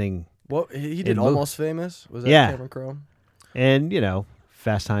done anything. Well, he did in Almost Famous. Was that Yeah. Cameron Crowe? And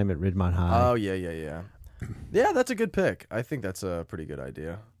Fast Time at Ridgemont High. Oh yeah. Yeah, that's a good pick. I think that's a pretty good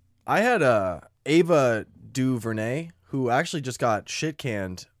idea. I had Ava DuVernay, who actually just got shit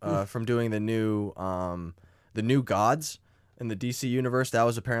canned from doing the new Gods in the DC universe. That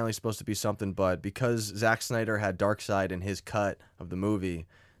was apparently supposed to be something, but because Zack Snyder had Darkseid in his cut of the movie,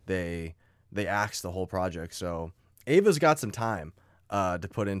 they axed the whole project. So Ava's got some time to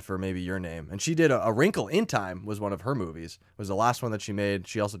put in for maybe your name. And she did A Wrinkle in Time was one of her movies. It was the last one that she made.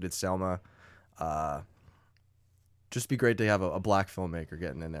 She also did Selma. Just be great to have a black filmmaker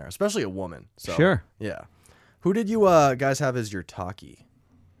getting in there, especially a woman. So, Sure. Yeah. Who did you guys have as your talkie?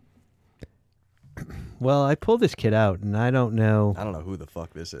 Well, I pulled this kid out, and I don't know. I don't know who the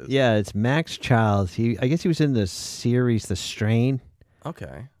fuck this is. Yeah, it's Max Childs. I guess he was in the series The Strain,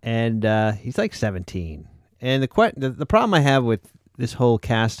 Okay. and he's like 17. And the problem I have with this whole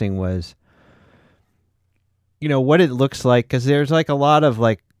casting was, what it looks like, because there's a lot of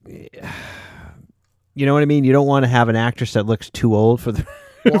you know what I mean? You don't want to have an actress that looks too old for the.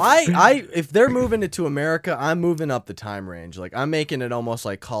 Well, I if they're moving it to America, I'm moving up the time range. I'm making it almost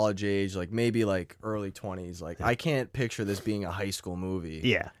like college age, maybe early 20s. I can't picture this being a high school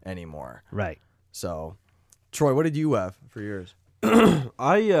movie anymore. Right. So, Troy, what did you have for yours?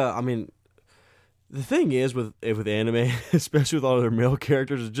 I mean, the thing is with anime, especially with all their male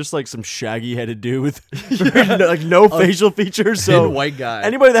characters, it's just some shaggy headed dude with no facial features. So white guy.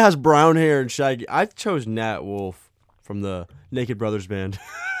 Anybody that has brown hair and shaggy, I chose Nat Wolff from the Naked Brothers band.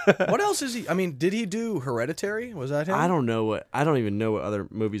 What else is he? I mean, did he do Hereditary? Was that him? I don't even know what other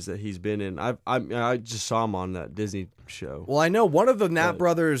movies that he's been in. I just saw him on that Disney show. Well, I know one of the Nat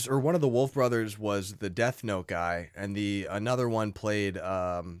brothers or one of the Wolf brothers was the Death Note guy, and another one played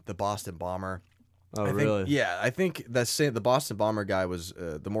the Boston Bomber. Oh, really? really? Yeah, I think the Boston Bomber guy was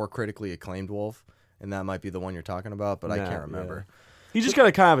the more critically acclaimed Wolf, and that might be the one you're talking about, but I can't remember. Yeah. He just got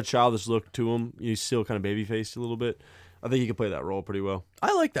a kind of a childish look to him. He's still kind of baby-faced a little bit. I think he can play that role pretty well.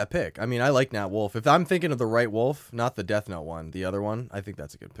 I like that pick. I mean, I like Nat Wolff. If I'm thinking of the right Wolf, not the Death Note one, the other one, I think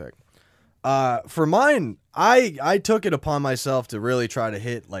that's a good pick. For mine, I took it upon myself to really try to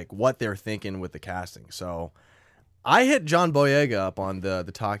hit what they're thinking with the casting. So I hit John Boyega up on the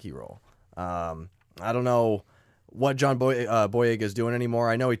Taki role. I don't know what John Boyega is doing anymore.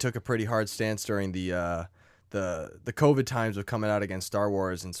 I know he took a pretty hard stance during the COVID times of coming out against Star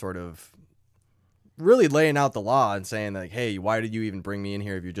Wars and sort of really laying out the law and saying hey, why did you even bring me in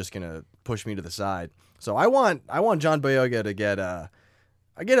here if you're just gonna push me to the side? So I want John Boyega to get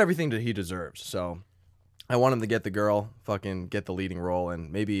everything that he deserves. So I want him to get the girl, fucking get the leading role,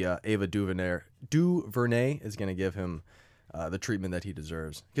 and maybe Ava DuVernay is gonna give him the treatment that he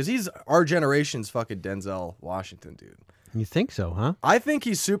deserves, because he's our generation's fucking Denzel Washington, dude. You think so, huh? I think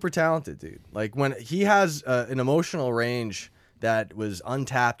he's super talented, dude. When he has an emotional range that was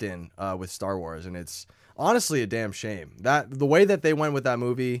untapped in with Star Wars, and it's honestly a damn shame that the way that they went with that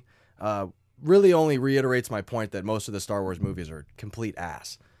movie really only reiterates my point that most of the Star Wars movies are complete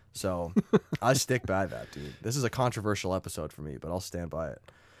ass. So I stick by that, dude. This is a controversial episode for me, but I'll stand by it.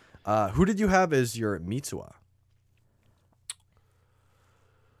 Who did you have as your Mitsuha?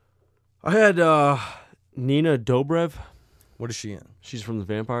 I had Nina Dobrev. What is she in? She's from the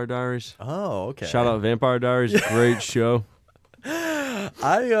Vampire Diaries. Oh, okay. Shout out Vampire Diaries. Great show. You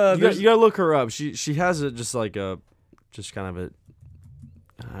gotta look her up. She has just kind of a,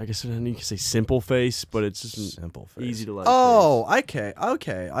 I guess you can say simple face, but it's just simple face. Easy to like. Oh, face.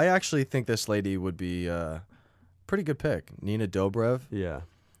 Okay. I actually think this lady would be a pretty good pick. Nina Dobrev. Yeah.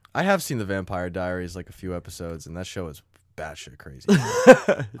 I have seen the Vampire Diaries a few episodes, and that show is batshit crazy.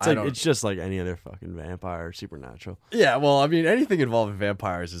 It's just like any other fucking vampire, supernatural. Yeah, well, I mean, anything involving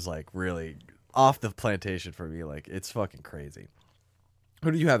vampires is really off the plantation for me. It's fucking crazy.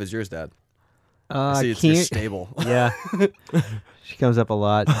 Who do you have as yours, Dad? I see it's just stable. Yeah. She comes up a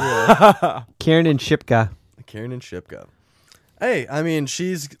lot. Karen and Shipka. Karen and Shipka. Hey, I mean,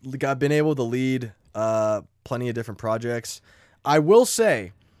 she's been able to lead plenty of different projects. I will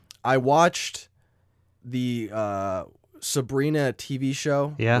say, I watched the Sabrina TV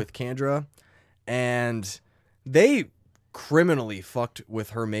show with Kendra, and they criminally fucked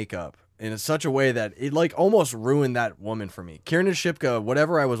with her makeup in such a way that it like almost ruined that woman for me. Kiernan Shipka,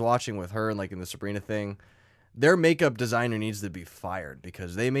 whatever I was watching with her and like in the Sabrina thing, their makeup designer needs to be fired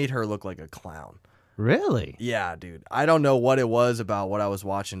because they made her look like a clown. Really? Yeah, dude. I don't know what it was about what I was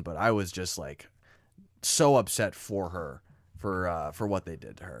watching, but I was just like so upset for her for what they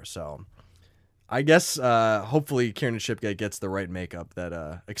did to her. So I guess hopefully Kiernan Shipka gets the right makeup that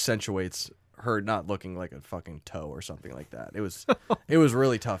accentuates her not looking like a fucking toe or something like that. It was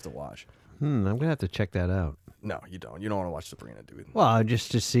really tough to watch. I'm gonna have to check that out. No, you don't. You don't want to watch Sabrina, dude. Well,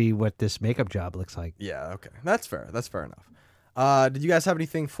 just to see what this makeup job looks like. Yeah, okay. That's fair. That's fair enough. Did you guys have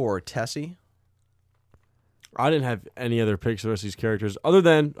anything for Tessie? I didn't have any other picks of the rest of these characters other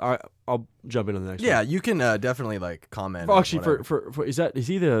than I'll jump in on the next one. Yeah, you can definitely like comment. Well, on actually, whatever. for is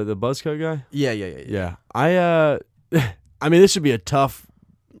he the buzz cut guy? Yeah. I mean, this should be a tough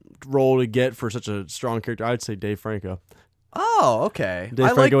role to get for such a strong character. I'd say Dave Franco. Oh, okay. Dave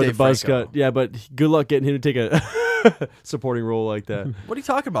I Franco like with Dave the buzz Franco. cut. Yeah, but good luck getting him to take a supporting role like that. What are you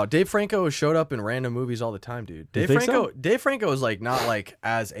talking about? Dave Franco showed up in random movies all the time, dude. Dave think Franco. so? Dave Franco is like not like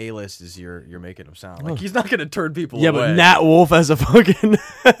as A-list as you're making him sound. Like he's not gonna turn people Yeah, away. but Nat Wolff as a fucking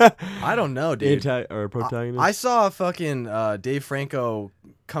I don't know, dude. or protagonist. I saw fucking Dave Franco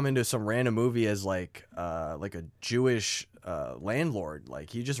come into some random movie as like a Jewish landlord.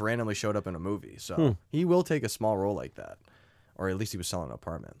 Like he just randomly showed up in a movie, so he will take a small role like that, or at least he was selling an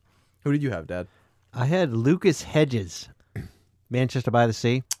apartment. Who did you have, Dad? I had Lucas Hedges, Manchester by the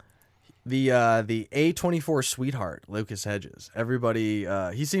Sea. The A24 sweetheart, Lucas Hedges. Everybody,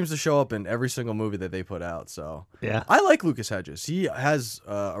 he seems to show up in every single movie that they put out. So Yeah. I like Lucas Hedges. He has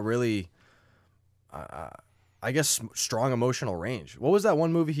a really, I guess, strong emotional range. What was that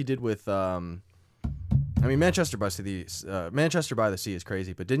one movie he did with? I mean, Manchester by the Sea is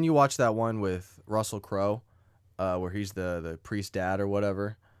crazy. But didn't you watch that one with Russell Crowe, where he's the priest dad or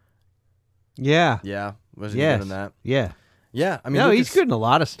whatever? Yeah. Yeah, was he Yes. good in that? Yeah. Yeah, I mean, No, Lucas, he's good in a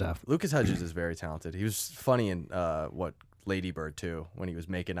lot of stuff. Lucas Hedges is very talented. He was funny in Lady Bird too, when he was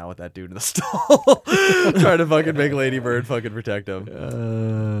making out with that dude in the stall, trying to fucking make Lady Bird fucking protect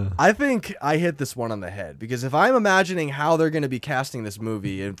him. I think I hit this one on the head because if I'm imagining how they're going to be casting this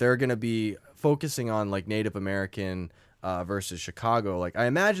movie, if they're going to be focusing on like Native American versus Chicago, like I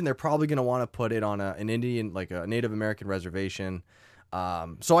imagine they're probably going to want to put it on an Indian, like a Native American reservation.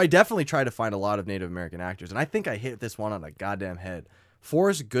 So I definitely try to find a lot of Native American actors, and I think I hit this one on the goddamn head.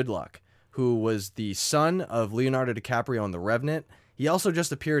 Forrest Goodluck, who was the son of Leonardo DiCaprio in The Revenant. He also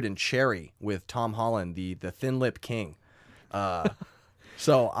just appeared in Cherry with Tom Holland, the Thin Lip King.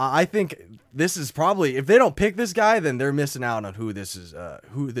 So I think this is probably, if they don't pick this guy, then they're missing out on who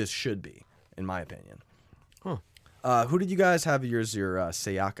this should be, in my opinion. Who did you guys have your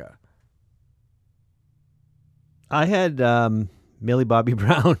Sayaka? I had Millie Bobby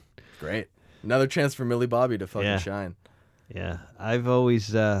Brown. Great. Another chance for Millie Bobby to fucking shine. Yeah, I've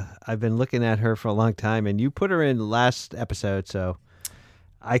always I've been looking at her for a long time, and you put her in last episode, so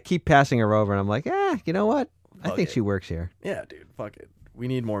I keep passing her over, and I'm like, you know what? I think she works here. Yeah, dude, fuck it. We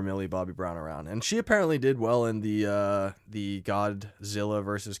need more Millie Bobby Brown around, and she apparently did well in the Godzilla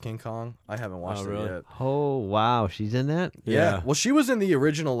versus King Kong. I haven't watched it yet. Oh wow, she's in that? Yeah. Well, she was in the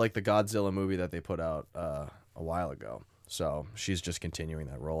original, like the Godzilla movie that they put out a while ago. So she's just continuing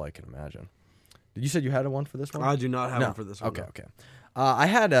that role, I can imagine. You said you had one for this one? I do not have one for this one. Okay, okay. I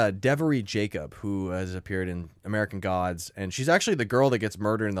had Devery Jacob, who has appeared in American Gods, and she's actually the girl that gets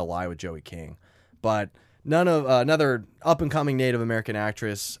murdered in The Lie with Joey King. But another up-and-coming Native American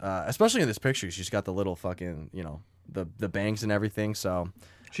actress, especially in this picture. She's got the little fucking, the bangs and everything, so...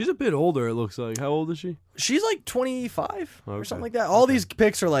 She's a bit older, it looks like. How old is she? She's like 25 or Okay. something like that. All these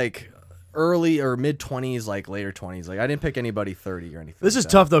picks are like early or mid-20s, like later 20s. Like I didn't pick anybody 30 or anything. This like is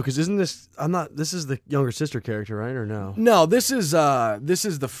that. tough though, because this is the younger sister character, right? Or no? No, this is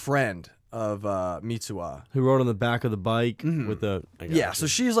the friend of Mitsuha. Who rode on the back of the bike with the Yeah, so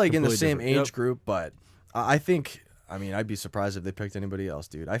she's like in the Completely same different. age Yep. group, but I think, I'd be surprised if they picked anybody else,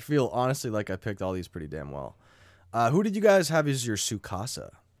 dude. I feel honestly like I picked all these pretty damn well. Who did you guys have as your Tsukasa?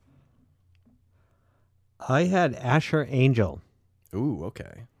 I had Asher Angel. Ooh,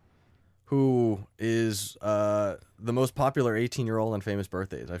 okay. Who is the most popular 18-year-old on Famous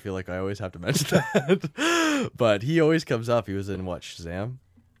Birthdays? I feel like I always have to mention that. But he always comes up. He was in, what, Shazam?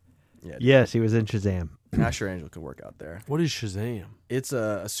 Yeah. Yes, he was in Shazam. Asher Angel could work out there. What is Shazam? It's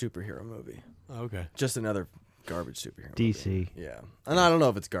a superhero movie. Okay. Just another garbage superhero DC. movie. Yeah. And I don't know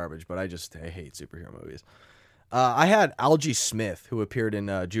if it's garbage, but I hate superhero movies. I had Algie Smith, who appeared in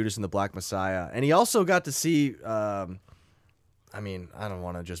Judas and the Black Messiah. And he also got to see... I mean, I don't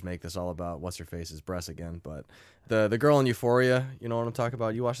want to just make this all about what's her face's breasts again, but the girl in Euphoria, you know what I'm talking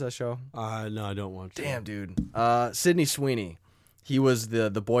about? You watch that show? No, I don't want to. Damn, dude. Sydney Sweeney. He was the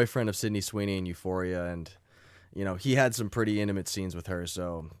boyfriend of Sydney Sweeney in Euphoria, and you know he had some pretty intimate scenes with her.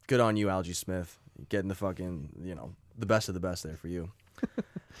 So good on you, Algie Smith, getting the fucking the best of the best there for you.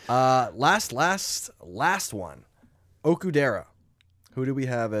 Last one, Okudera. Who do we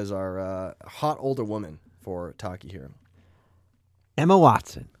have as our hot older woman for Taki here? Emma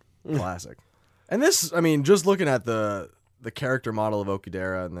Watson. Classic. And this, I mean, just looking at the character model of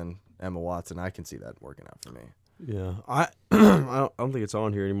Okudera and then Emma Watson, I can see that working out for me. Yeah, I don't think it's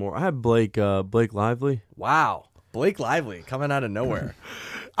on here anymore. I have Blake Lively. Wow, Blake Lively coming out of nowhere.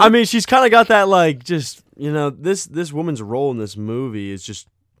 I mean, she's kind of got that like just this woman's role in this movie is just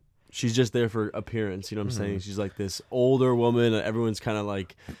she's just there for appearance. You know what I'm saying? She's like this older woman. Everyone's kind of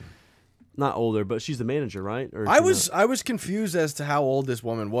like. Not older, but she's the manager, right? Or I was confused as to how old this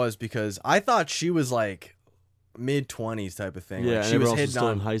woman was because I thought she was like mid-20s type of thing. Yeah, like she was hidden still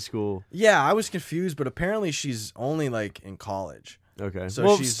on in high school. Yeah, I was confused, but apparently she's only like in college. Okay, So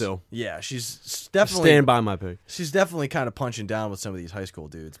well, she's still she's definitely stand by my pick. She's definitely kind of punching down with some of these high school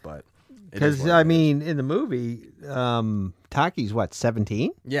dudes, but Because I mean, in the movie, Taki's what,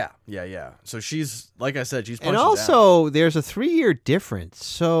 17? yeah. So she's like I said, she's punching And also, there's a 3-year difference.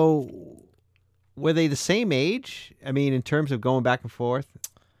 So, were they the same age? I mean, in terms of going back and forth?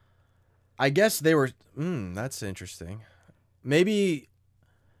 I guess they were. That's interesting. Maybe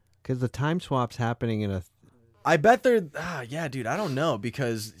Because the time swap's happening in a. I bet they're. Yeah, dude. I don't know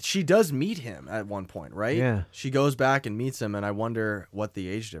because she does meet him at one point, right? Yeah. She goes back and meets him, and I wonder what the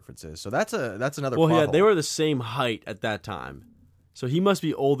age difference is. So that's another. Well, plot yeah, hole. they were the same height at that time, so he must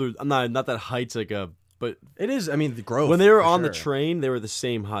be older. I'm not that height's like a. But It is. I mean, the growth. when they were for on the sure. train, they were the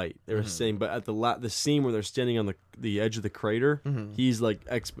same height. They were the same, but at the scene where they're standing on the edge of the crater, he's like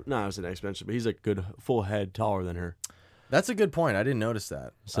I was an exponential, but he's like good full head taller than her. That's a good point. I didn't notice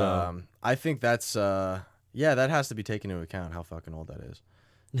that. So- I think that's. Yeah, that has to be taken into account how fucking old that is.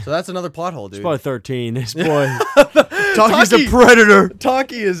 So that's another plot hole, dude. He's probably 13. This boy, Taki's a predator.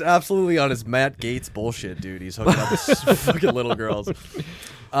 Taki is absolutely on his Matt Gates bullshit, dude. He's hooking up with fucking little girls.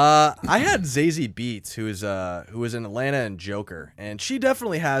 I had Zazie Beetz, who was in Atlanta and Joker, and she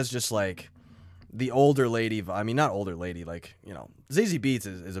definitely has just like the older lady. I mean, not older lady, like Zazie Beetz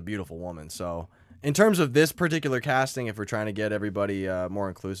is a beautiful woman. So in terms of this particular casting, if we're trying to get everybody more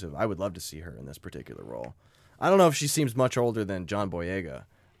inclusive, I would love to see her in this particular role. I don't know if she seems much older than John Boyega,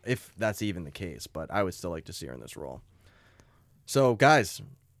 if that's even the case, but I would still like to see her in this role. So, guys,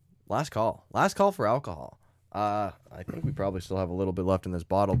 last call for alcohol. I think we probably still have a little bit left in this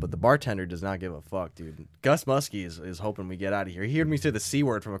bottle, but the bartender does not give a fuck, dude. Gus Muskie is hoping we get out of here. He heard me say the C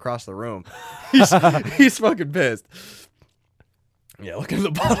word from across the room. He's fucking pissed. Yeah, look at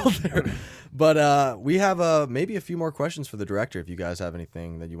the bottle there. But we have maybe a few more questions for the director if you guys have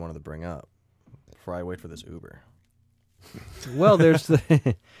anything that you wanted to bring up before I wait for this Uber. Well, there's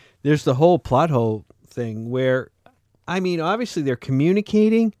the whole plot hole thing where, I mean, obviously they're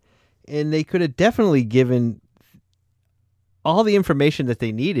communicating, and they could have definitely given all the information that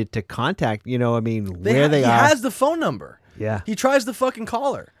they needed to contact. Where they he are. has the phone number. Yeah. He tries to fucking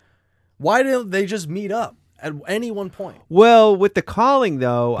call her. Why don't they just meet up at any one point? Well, with the calling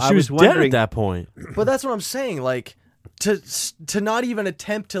though, She I was was dead wondering. at that point. But that's what I'm saying. Like, to not even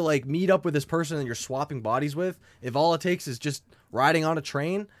attempt to like meet up with this person that you're swapping bodies with, if all it takes is just riding on a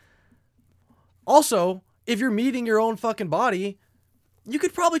train. Also, if you're meeting your own fucking body, you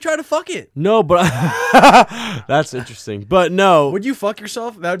could probably try to fuck it. No, but that's interesting. But no, Would you fuck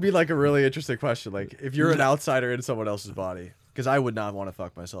yourself? That would be like a really interesting question. Like, if you're an outsider in someone else's body, because I would not want to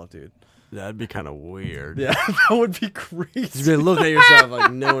fuck myself, dude. that'd be kind of weird. Yeah, that would be crazy. You've been looking at yourself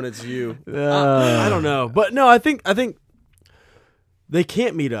like knowing it's you. I don't know, but no, I think they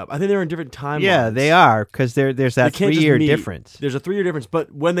can't meet up. I think they're in different timelines. Yeah, they are, because there's that They can't just 3-year meet. difference. There's a 3-year difference,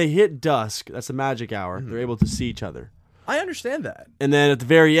 but when they hit dusk, that's the magic hour. They're able to see each other, I understand that. and then at the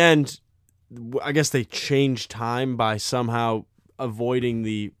very end, I guess they change time by somehow avoiding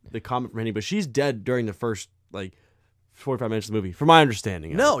the comment from Henny. But she's dead during the first 45 minutes of the movie, from my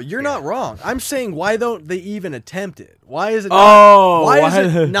understanding. No, you're not wrong. I'm saying, why don't they even attempt it? Why is it? Oh,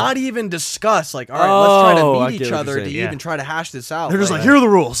 is it not even discussed? Like, all right, let's try Oh, to I meet get each what other you're to saying, yeah. even try to hash this out. They're just like, here are the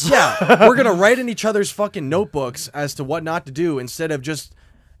rules. Yeah, we're gonna write in each other's fucking notebooks as to what not to do instead of just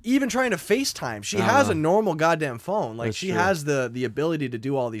even trying to FaceTime. She has a normal goddamn phone. Like, That's she true. has the ability to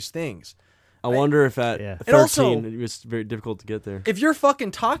do all these things. I wonder if at Yeah. 13 And also- it was very difficult to get there. If you're fucking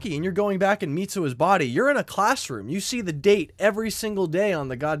Taki and you're going back and Mitsu's body, you're in a classroom. You see the date every single day on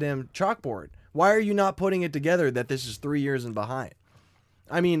the goddamn chalkboard. Why are you not putting it together that this is 3 years in behind?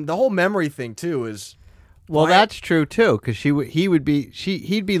 I mean, the whole memory thing too is. Well, why- that's true too, because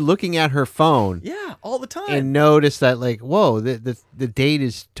he'd be looking at her phone yeah, all the time. and notice that like, whoa, the date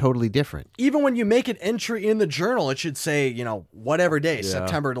is totally different. Even when you make an entry in the journal, it should say, whatever day, Yeah.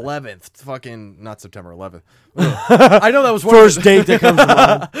 September 11th, fucking, not September 11th. I know that was one First of the, date that comes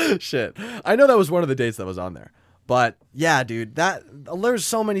to mind. shit. I know that was one of the dates that was on there. But yeah, dude, there's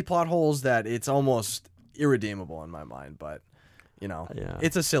so many plot holes that it's almost irredeemable in my mind, but Yeah.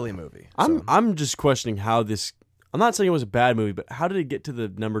 it's a silly movie. I'm just questioning how this. I'm not saying it was a bad movie, but how did it get to the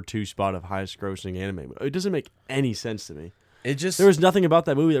number 2 spot of highest grossing anime? It doesn't make any sense to me. It just There was nothing about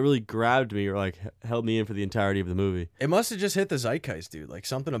that movie that really grabbed me or like held me in for the entirety of the movie. it must have just hit the zeitgeist, dude. Like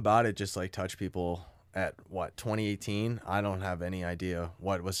something about it just like touched people at 2018. I don't have any idea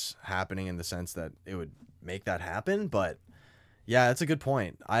what was happening in the sense that it would make that happen, but yeah, that's a good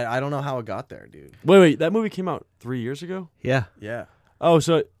point. I don't know how it got there, dude. Wait, that movie came out 3 years ago? Yeah. Yeah. Oh,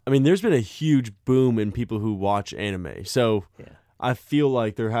 so I mean, there's been a huge boom in people who watch anime. So I feel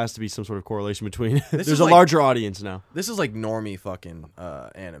like there has to be some sort of correlation between. There's is a like- larger audience now. This is like normie fucking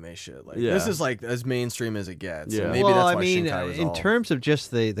anime shit. Like Yeah. this is like as mainstream as it gets. Yeah. And maybe well, that's I why mean, Shinkai was in all... terms of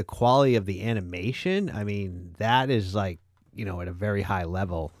just the quality of the animation, I mean, that is like, at a very high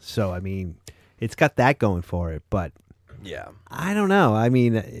level. So, I mean, it's got that going for it. But Yeah. I don't know. I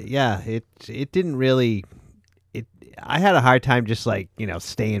mean, yeah, it didn't really. I had a hard time just like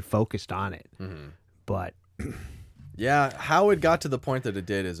staying focused on it. But Yeah, how it got to the point that it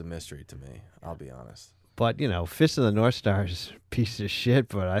did is a mystery to me. I'll be honest. Fist of the North Star is a piece of shit.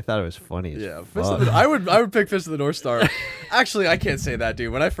 But I thought it was funny. As Yeah, fuck. I would pick Fist of the North Star. Actually, I can't say that,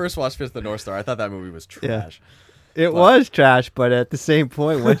 dude. When I first watched Fist of the North Star, I thought that movie was trash. It was trash, but at the same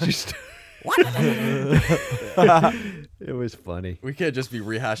point, once you it was funny. We can't just be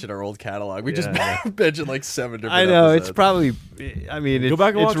rehashing our old catalog. We just mentioned like 7 different I know episodes. it's probably. I mean, it's,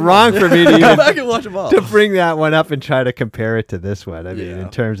 back and watch it's them wrong for me to Go even back and watch them all. to bring that one up and try to compare it to this one. I mean, Yeah.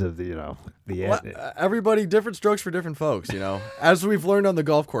 in terms of the Well, everybody, different strokes for different folks, As we've learned on the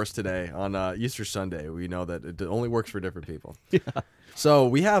golf course today, on Easter Sunday, we know that it only works for different people. Yeah. So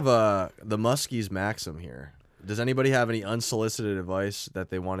we have the Muskies Maxim here. Does anybody have any unsolicited advice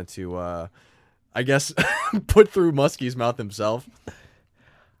that they wanted to, I guess, put through Muskie's mouth himself?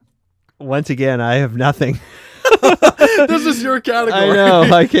 once again, I have nothing. This is your category. I know.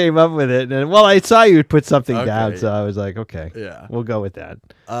 I came up with it, and I saw you put something down, Okay. so I was like, okay, Yeah. we'll go with that.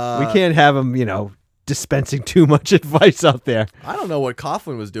 We can't have him, dispensing too much advice out there. I don't know what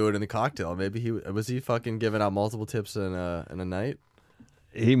Coughlin was doing in the cocktail. Maybe he fucking giving out multiple tips in a night.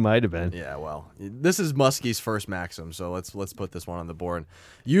 He might have been. Yeah, well, this is Muskie's first maxim, so let's put this one on the board.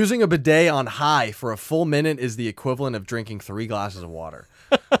 Using a bidet on high for a full minute is the equivalent of drinking 3 glasses of water.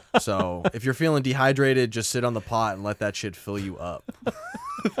 So if you're feeling dehydrated, just sit on the pot and let that shit fill you up.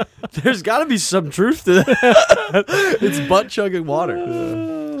 There's got to be some truth to that. It's butt chugging water.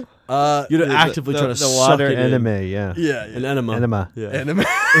 You'd actively try to the suck water it anime, in. yeah. Yeah, An enema. Enema. Yeah. Anime.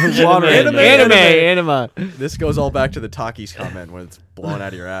 Water Anime. enema. Enema. This goes all back to the Takis comment when it's blown out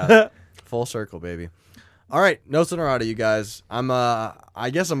of your ass. Full circle, baby. All right, no sonorata, you guys. I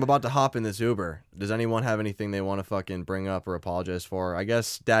guess I'm about to hop in this Uber. Does anyone have anything they want to fucking bring up or apologize for? I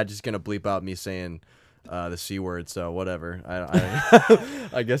guess Dad just gonna bleep out me saying the C word, so whatever.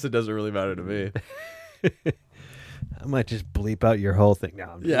 I guess it doesn't really matter to me. I might just bleep out your whole thing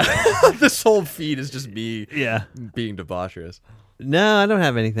now. Yeah, this whole feed is just me Yeah. being debaucherous. No, I don't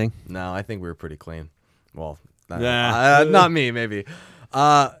have anything. No, I think we were pretty clean. Well, Nah. not me, maybe.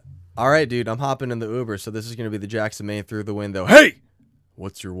 All right, dude, I'm hopping in the Uber, so this is going to be the Jackson Maine through the window. Hey,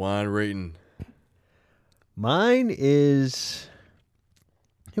 what's your wine rating? Mine is.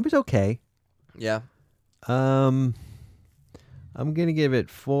 It was okay. Yeah. I'm gonna give it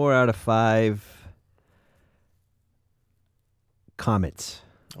 4 out of 5 comets.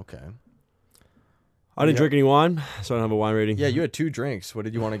 Okay. I didn't drink any wine, so I don't have a wine rating. Yeah, you had 2 drinks. What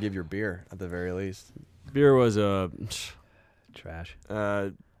did you want to give your beer at the very least? Beer was Trash.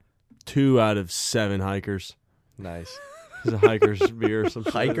 2 out of 7 hikers. Nice. It's a hiker's beer or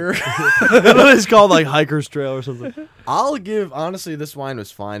something. Hiker? It's called like Hiker's Trail or something. I'll give, honestly, this wine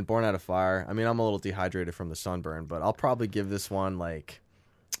was fine. Born Out of Fire. I mean, I'm a little dehydrated from the sunburn, but I'll probably give this one like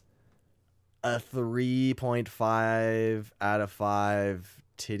a 3.5 out of 5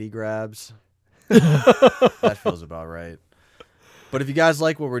 titty grabs. That feels about right. But if you guys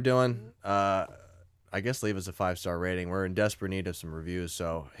like what we're doing, I guess leave us a 5-star rating. We're in desperate need of some reviews,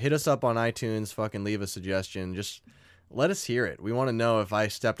 so hit us up on iTunes. Fucking leave a suggestion. Just let us hear it. We want to know if I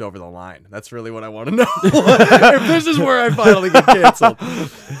stepped over the line. That's really what I want to know. If this is where I finally get canceled.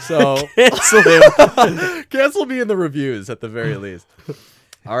 So Cancel him. cancel me in the reviews at the very least.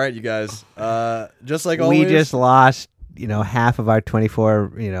 All right, you guys. Just like always. We just lost, half of our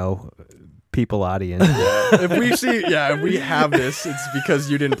 24, people audience. If we have this, it's because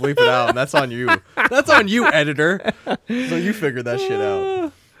you didn't bleep it out, and that's on you. That's on you, editor. So you figured that shit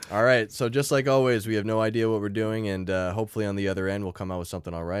out. All right, so just like always, we have no idea what we're doing, and hopefully on the other end we'll come out with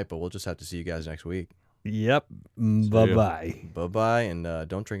something all right, but we'll just have to see you guys next week. Yep. Bye-bye. Bye-bye, and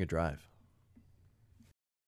don't drink and drive.